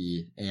gardener,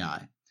 the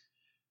AI.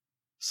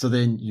 So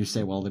then you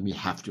say, well, then we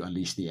have to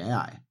unleash the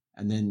AI.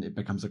 And then it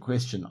becomes a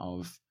question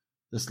of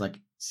this like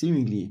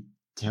seemingly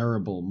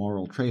terrible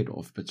moral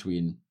trade-off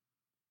between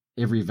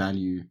every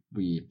value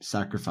we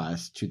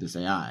sacrifice to this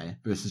AI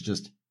versus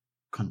just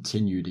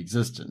continued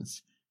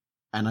existence.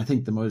 And I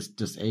think the most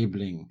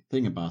disabling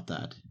thing about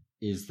that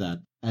is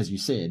that, as you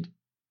said,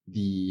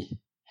 the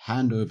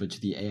handover to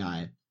the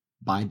AI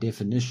by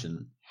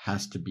definition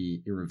has to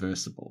be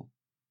irreversible.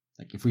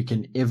 Like if we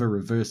can ever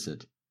reverse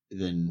it,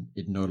 then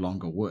it no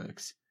longer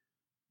works.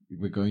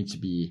 We're going to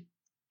be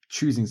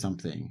choosing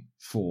something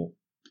for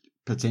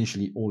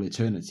potentially all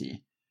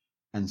eternity.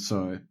 And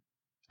so,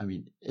 I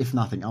mean, if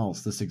nothing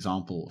else, this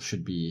example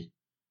should be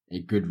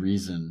a good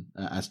reason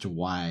as to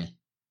why,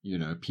 you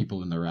know,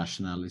 people in the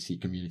rationality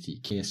community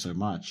care so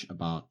much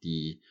about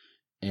the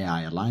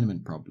AI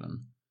alignment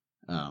problem.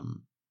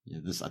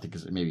 This, I think,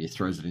 maybe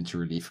throws it into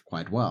relief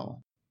quite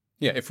well.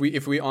 Yeah, if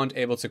we aren't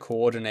able to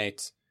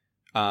coordinate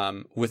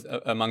with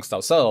amongst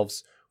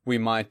ourselves, we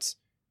might,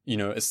 you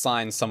know,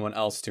 assign someone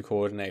else to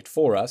coordinate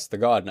for us, the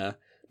gardener,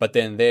 but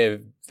then their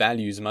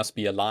values must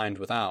be aligned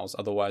with ours.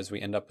 Otherwise, we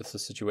end up with a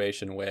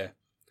situation where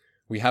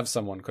we have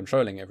someone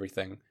controlling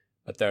everything,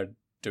 but they're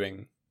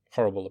doing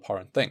horrible,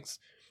 abhorrent things,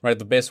 right?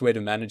 The best way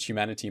to manage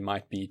humanity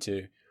might be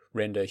to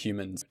render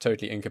humans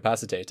totally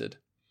incapacitated.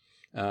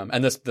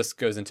 And this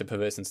goes into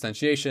perverse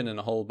instantiation and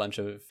a whole bunch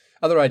of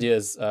other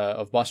ideas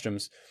of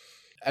Bostrom's.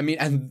 I mean,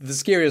 and the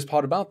scariest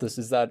part about this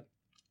is that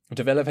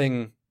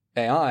developing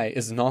AI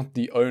is not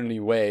the only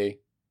way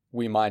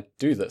we might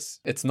do this.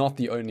 It's not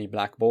the only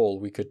black ball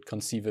we could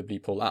conceivably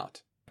pull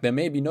out. There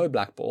may be no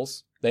black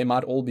balls. They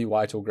might all be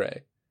white or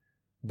gray.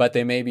 But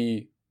there may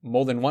be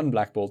more than one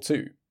black ball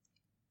too,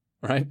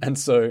 right? And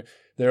so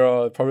there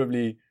are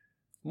probably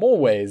more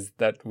ways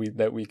that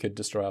we could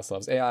destroy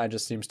ourselves. AI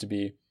just seems to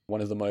be one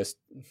of the most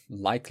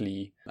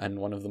likely and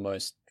one of the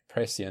most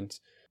prescient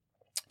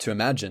to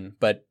imagine,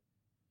 but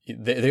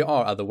there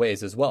are other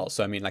ways as well.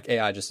 So I mean, like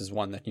AI just is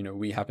one that, you know,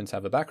 we happen to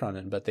have a background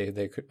in, but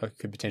there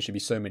could potentially be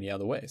so many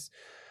other ways.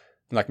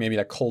 Like maybe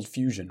like cold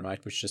fusion,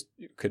 right, which just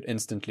could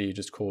instantly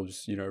just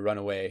cause, you know,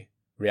 runaway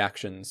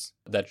reactions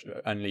that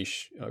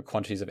unleash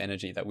quantities of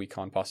energy that we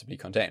can't possibly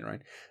contain,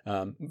 right?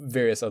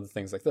 Various other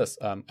things like this,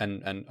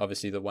 and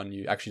obviously the one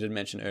you actually did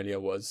mention earlier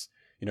was,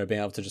 you know,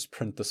 being able to just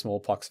print the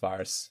smallpox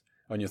virus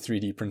on your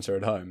 3D printer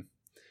at home,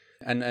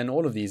 and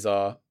all of these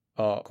are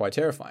quite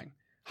terrifying.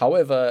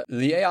 However,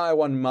 the AI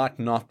one might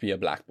not be a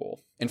black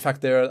ball. In fact,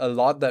 there are a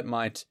lot that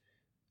might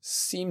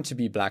seem to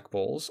be black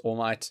balls, or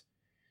might,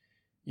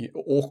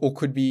 or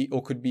could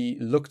be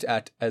looked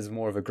at as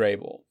more of a gray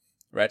ball,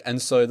 right?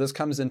 And so this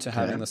comes into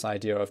having this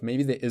idea of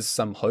maybe there is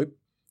some hope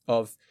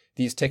of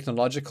these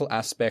technological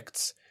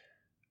aspects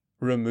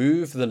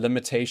remove the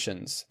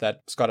limitations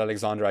that Scott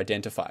Alexander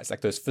identifies,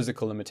 like those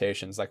physical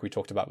limitations, like we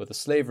talked about with the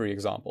slavery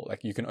example.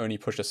 Like you can only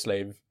push a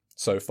slave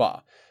so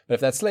far, but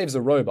if that slave's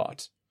a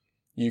robot,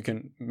 you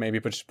can maybe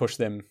push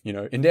them, you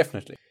know,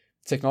 indefinitely.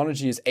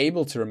 Technology is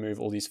able to remove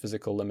all these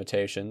physical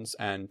limitations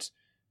and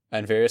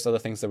various other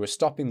things that were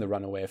stopping the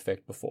runaway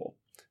effect before.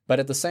 But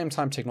at the same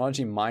time,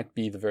 technology might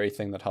be the very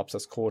thing that helps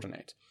us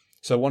coordinate.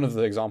 So one of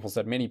the examples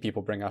that many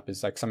people bring up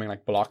is like something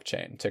like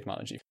blockchain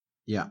technology.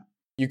 Yeah.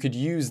 You could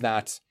use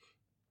that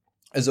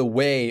as a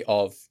way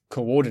of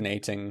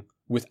coordinating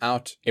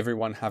without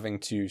everyone having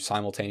to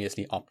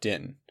simultaneously opt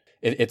in.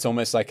 It's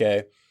almost like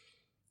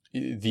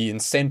the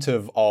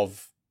incentive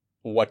of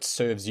what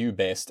serves you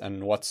best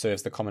and what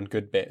serves the common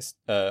good best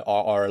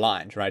are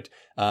aligned, right?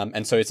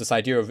 And so it's this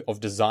idea of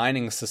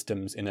designing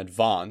systems in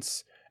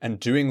advance and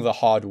doing the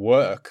hard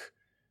work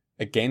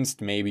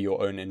against maybe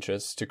your own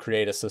interests to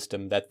create a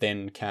system that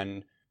then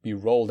can be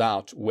rolled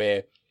out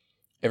where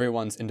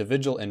everyone's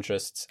individual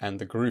interests and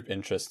the group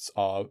interests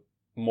are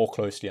more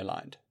closely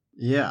aligned.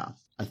 Yeah,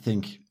 I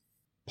think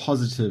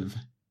positive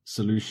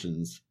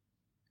solutions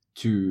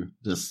to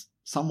this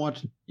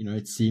somewhat, you know,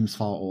 it seems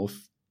far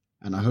off.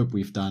 And I hope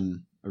we've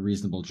done a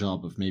reasonable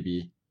job of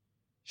maybe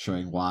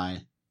showing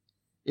why,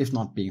 if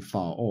not being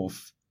far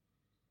off,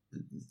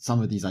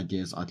 some of these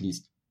ideas are at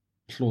least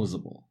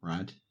plausible,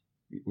 right?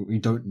 we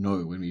don't know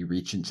when we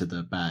reach into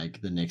the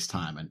bag the next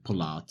time and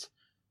pull out,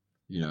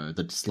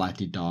 the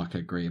slightly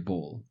darker gray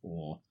ball.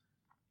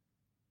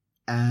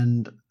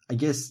 And I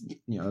guess,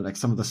 like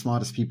some of the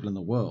smartest people in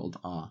the world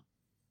are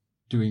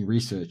doing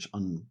research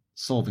on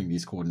solving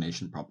these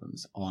coordination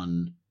problems,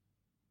 on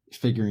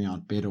figuring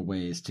out better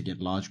ways to get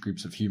large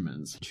groups of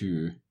humans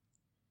to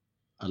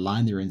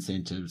align their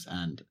incentives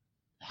and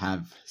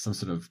have some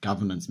sort of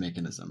governance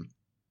mechanism.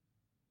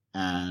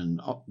 And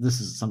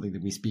this is something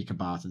that we speak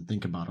about and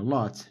think about a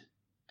lot.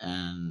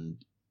 And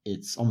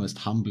it's almost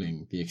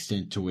humbling the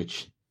extent to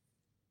which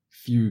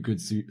few good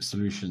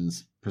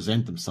solutions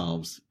present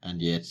themselves.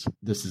 And yet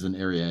this is an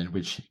area in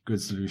which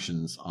good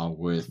solutions are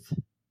worth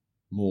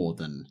more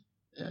than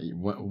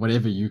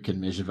whatever you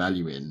can measure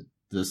value in.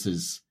 This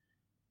is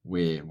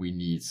where we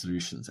need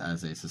solutions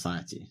as a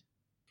society.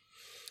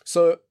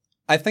 So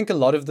I think a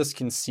lot of this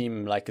can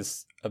seem like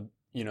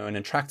an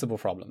intractable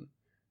problem.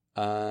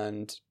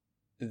 And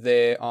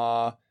there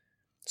are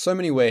so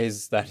many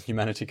ways that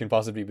humanity can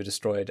possibly be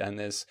destroyed. And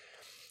there's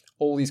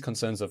all these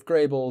concerns of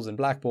gray balls and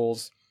black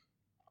balls.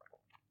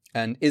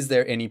 And is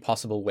there any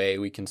possible way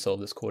we can solve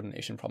this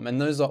coordination problem? And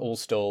those are all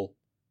still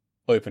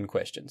open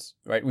questions,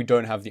 right? We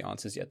don't have the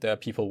answers yet. There are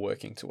people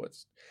working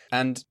towards.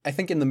 And I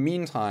think in the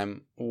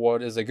meantime,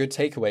 what is a good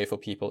takeaway for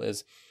people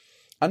is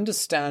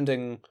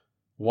understanding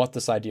what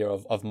this idea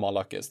of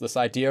Moloch is. This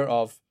idea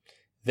of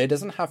there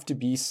doesn't have to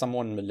be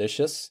someone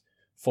malicious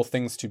for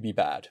things to be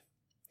bad.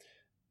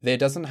 There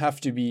doesn't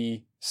have to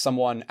be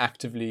someone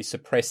actively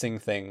suppressing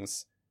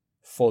things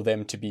for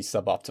them to be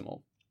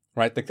suboptimal,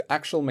 right? The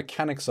actual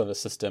mechanics of a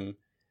system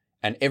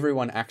and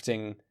everyone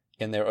acting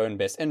in their own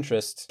best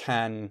interest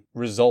can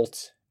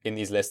result in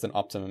these less than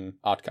optimum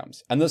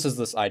outcomes. And this is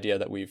this idea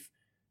that we've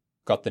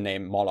got the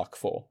name Moloch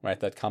for, right?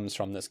 That comes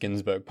from this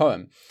Ginsberg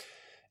poem.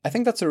 I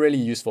think that's a really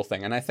useful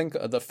thing. And I think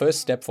the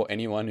first step for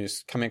anyone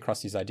who's coming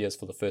across these ideas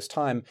for the first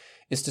time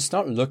is to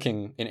start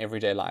looking in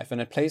everyday life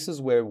and at places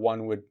where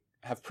one would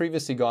have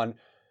previously gone,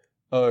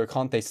 oh,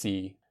 can't they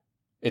see?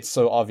 It's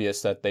so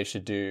obvious that they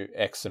should do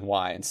X and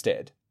Y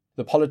instead.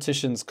 The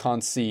politicians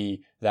can't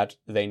see that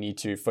they need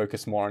to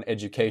focus more on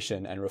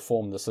education and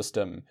reform the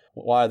system.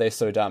 Why are they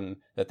so dumb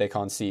that they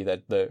can't see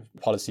that the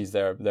policies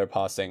they're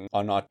passing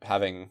are not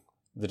having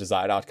the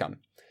desired outcome?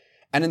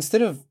 And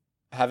instead of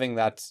having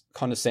that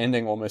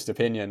condescending almost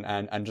opinion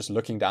and just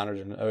looking down at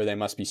it and, oh, they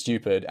must be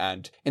stupid,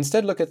 and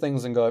instead look at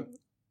things and go,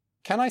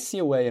 can I see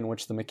a way in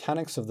which the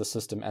mechanics of the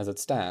system as it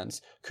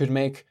stands could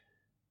make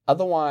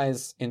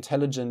otherwise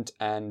intelligent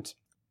and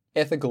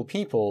ethical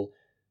people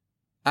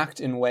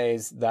act in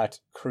ways that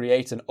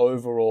create an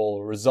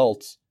overall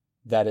result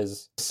that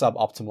is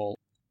suboptimal?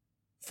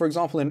 For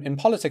example, in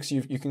politics,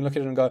 you can look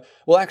at it and go,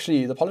 well,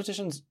 actually, the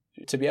politicians,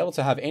 to be able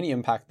to have any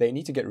impact, they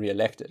need to get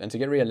re-elected. And to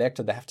get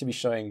re-elected, they have to be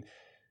showing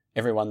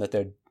everyone that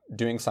they're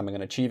doing something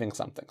and achieving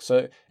something.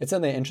 So it's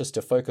in their interest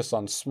to focus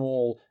on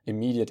small,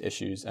 immediate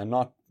issues and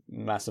not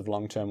massive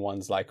long-term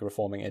ones like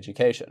reforming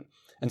education.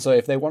 And so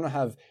if they want to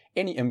have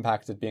any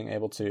impact at being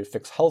able to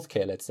fix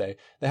healthcare, let's say,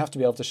 they have to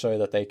be able to show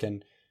that they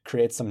can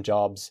create some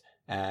jobs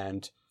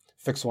and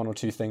fix one or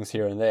two things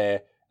here and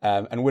there,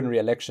 and win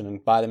re-election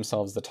and buy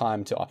themselves the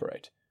time to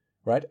operate,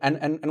 right?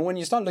 And when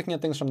you start looking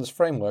at things from this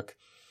framework,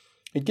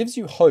 it gives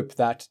you hope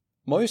that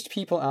most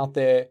people out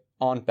there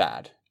aren't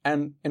bad.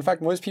 And in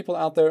fact, most people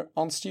out there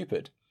aren't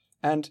stupid.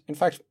 And in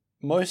fact,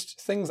 most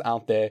things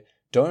out there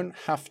don't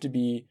have to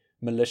be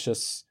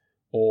malicious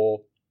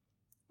or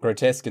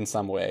grotesque in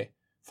some way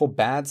for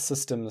bad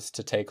systems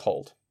to take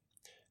hold.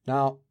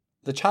 Now,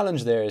 the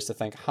challenge there is to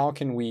think, how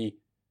can we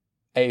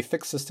A,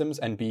 fix systems,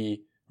 and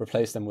B,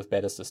 replace them with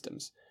better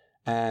systems?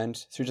 And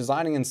through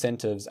designing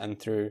incentives and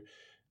through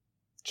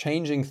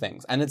changing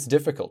things, and it's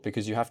difficult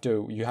because you have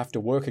to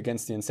work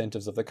against the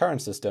incentives of the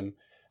current system.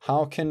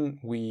 How can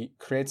we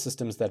create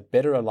systems that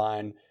better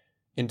align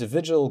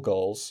individual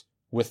goals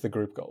with the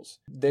group goals?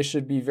 There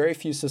should be very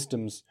few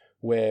systems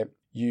where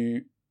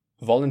you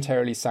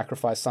voluntarily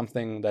sacrifice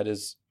something that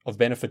is of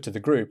benefit to the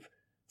group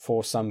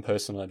for some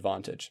personal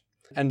advantage.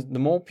 And the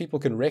more people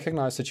can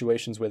recognize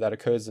situations where that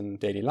occurs in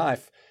daily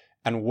life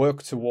and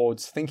work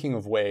towards thinking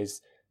of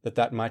ways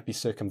that might be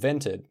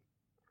circumvented,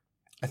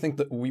 I think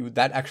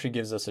that actually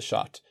gives us a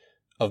shot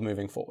of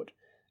moving forward.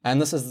 And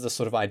this is the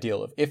sort of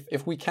ideal of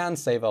if we can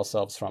save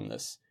ourselves from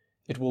this,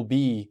 it will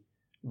be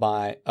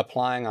by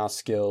applying our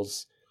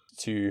skills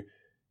to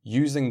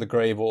using the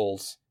gray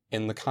balls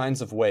in the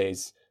kinds of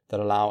ways that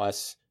allow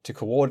us to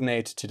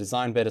coordinate, to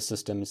design better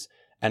systems,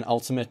 and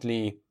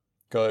ultimately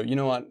go, you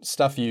know what,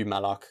 stuff you,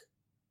 Moloch.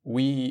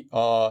 We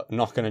are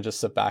not going to just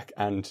sit back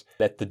and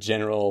let the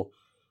general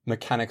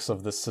mechanics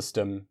of the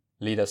system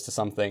lead us to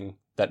something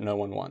that no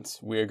one wants.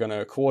 We're going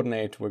to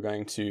coordinate, we're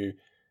going to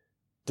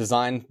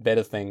design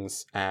better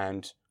things,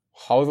 and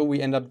however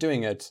we end up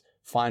doing it,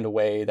 find a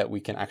way that we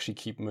can actually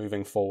keep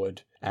moving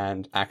forward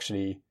and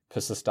actually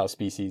persist our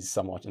species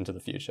somewhat into the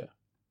future.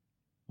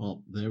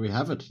 Well, there we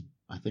have it.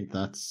 I think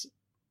that's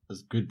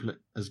as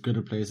good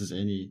a place as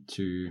any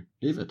to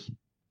leave it.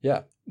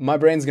 Yeah, my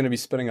brain's going to be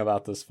spinning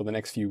about this for the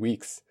next few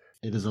weeks.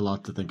 It is a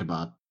lot to think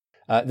about.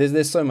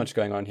 There's so much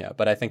going on here,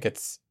 but I think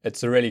it's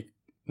a really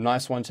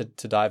nice one to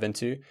dive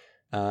into.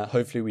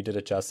 Hopefully we did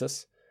it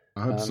justice.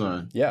 I hope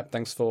so. Yeah,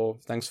 thanks for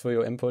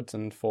your input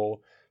and for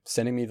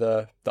sending me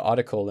the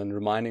article and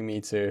reminding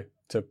me to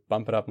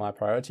bump it up my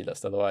priority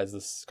list. Otherwise,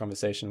 this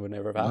conversation would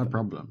never have happened. No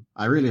problem.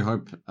 I really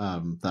hope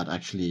that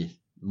actually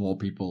more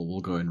people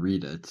will go and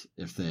read it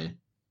if they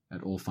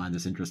at all find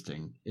this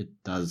interesting. It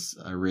does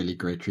a really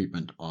great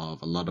treatment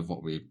of a lot of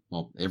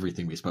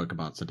everything we spoke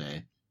about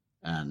today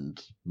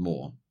and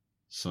more.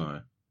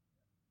 So,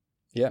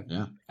 yeah.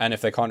 And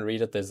if they can't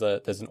read it, there's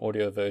an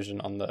audio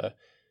version on the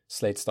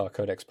Slate Star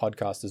Codex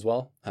podcast as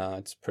well.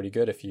 It's pretty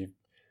good if you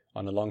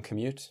on a long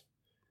commute.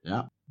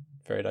 Yeah.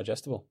 Very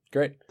digestible.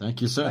 Great.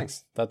 Thank you, sir.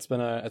 Thanks. It's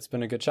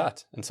been a good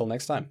chat. Until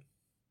next time.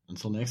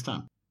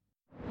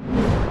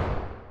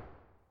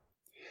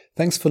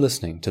 Thanks for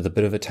listening to the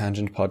Bit of a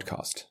Tangent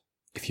podcast.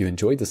 If you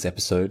enjoyed this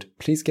episode,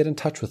 please get in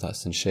touch with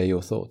us and share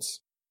your thoughts.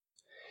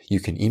 You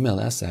can email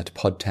us at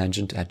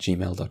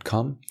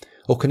podtangent@gmail.com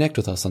or connect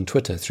with us on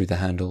Twitter through the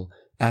handle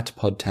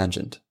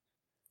 @podtangent.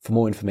 For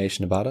more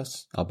information about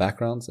us, our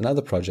backgrounds, and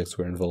other projects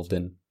we're involved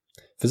in,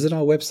 visit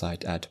our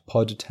website at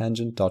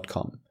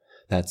podtangent.com.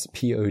 That's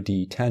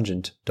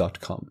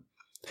podtangent.com.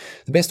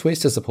 The best ways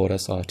to support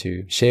us are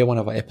to share one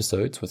of our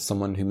episodes with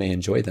someone who may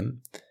enjoy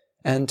them,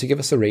 and to give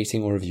us a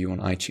rating or review on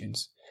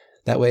iTunes.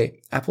 That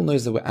way, Apple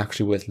knows that we're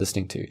actually worth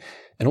listening to,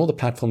 and all the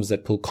platforms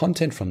that pull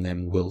content from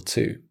them will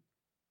too.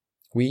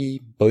 We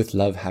both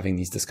love having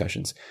these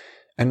discussions,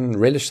 and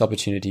relish the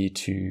opportunity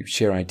to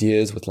share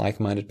ideas with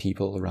like-minded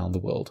people around the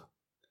world.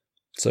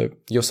 So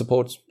your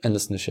support and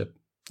listenership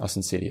are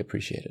sincerely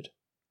appreciated.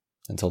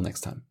 Until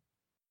next time.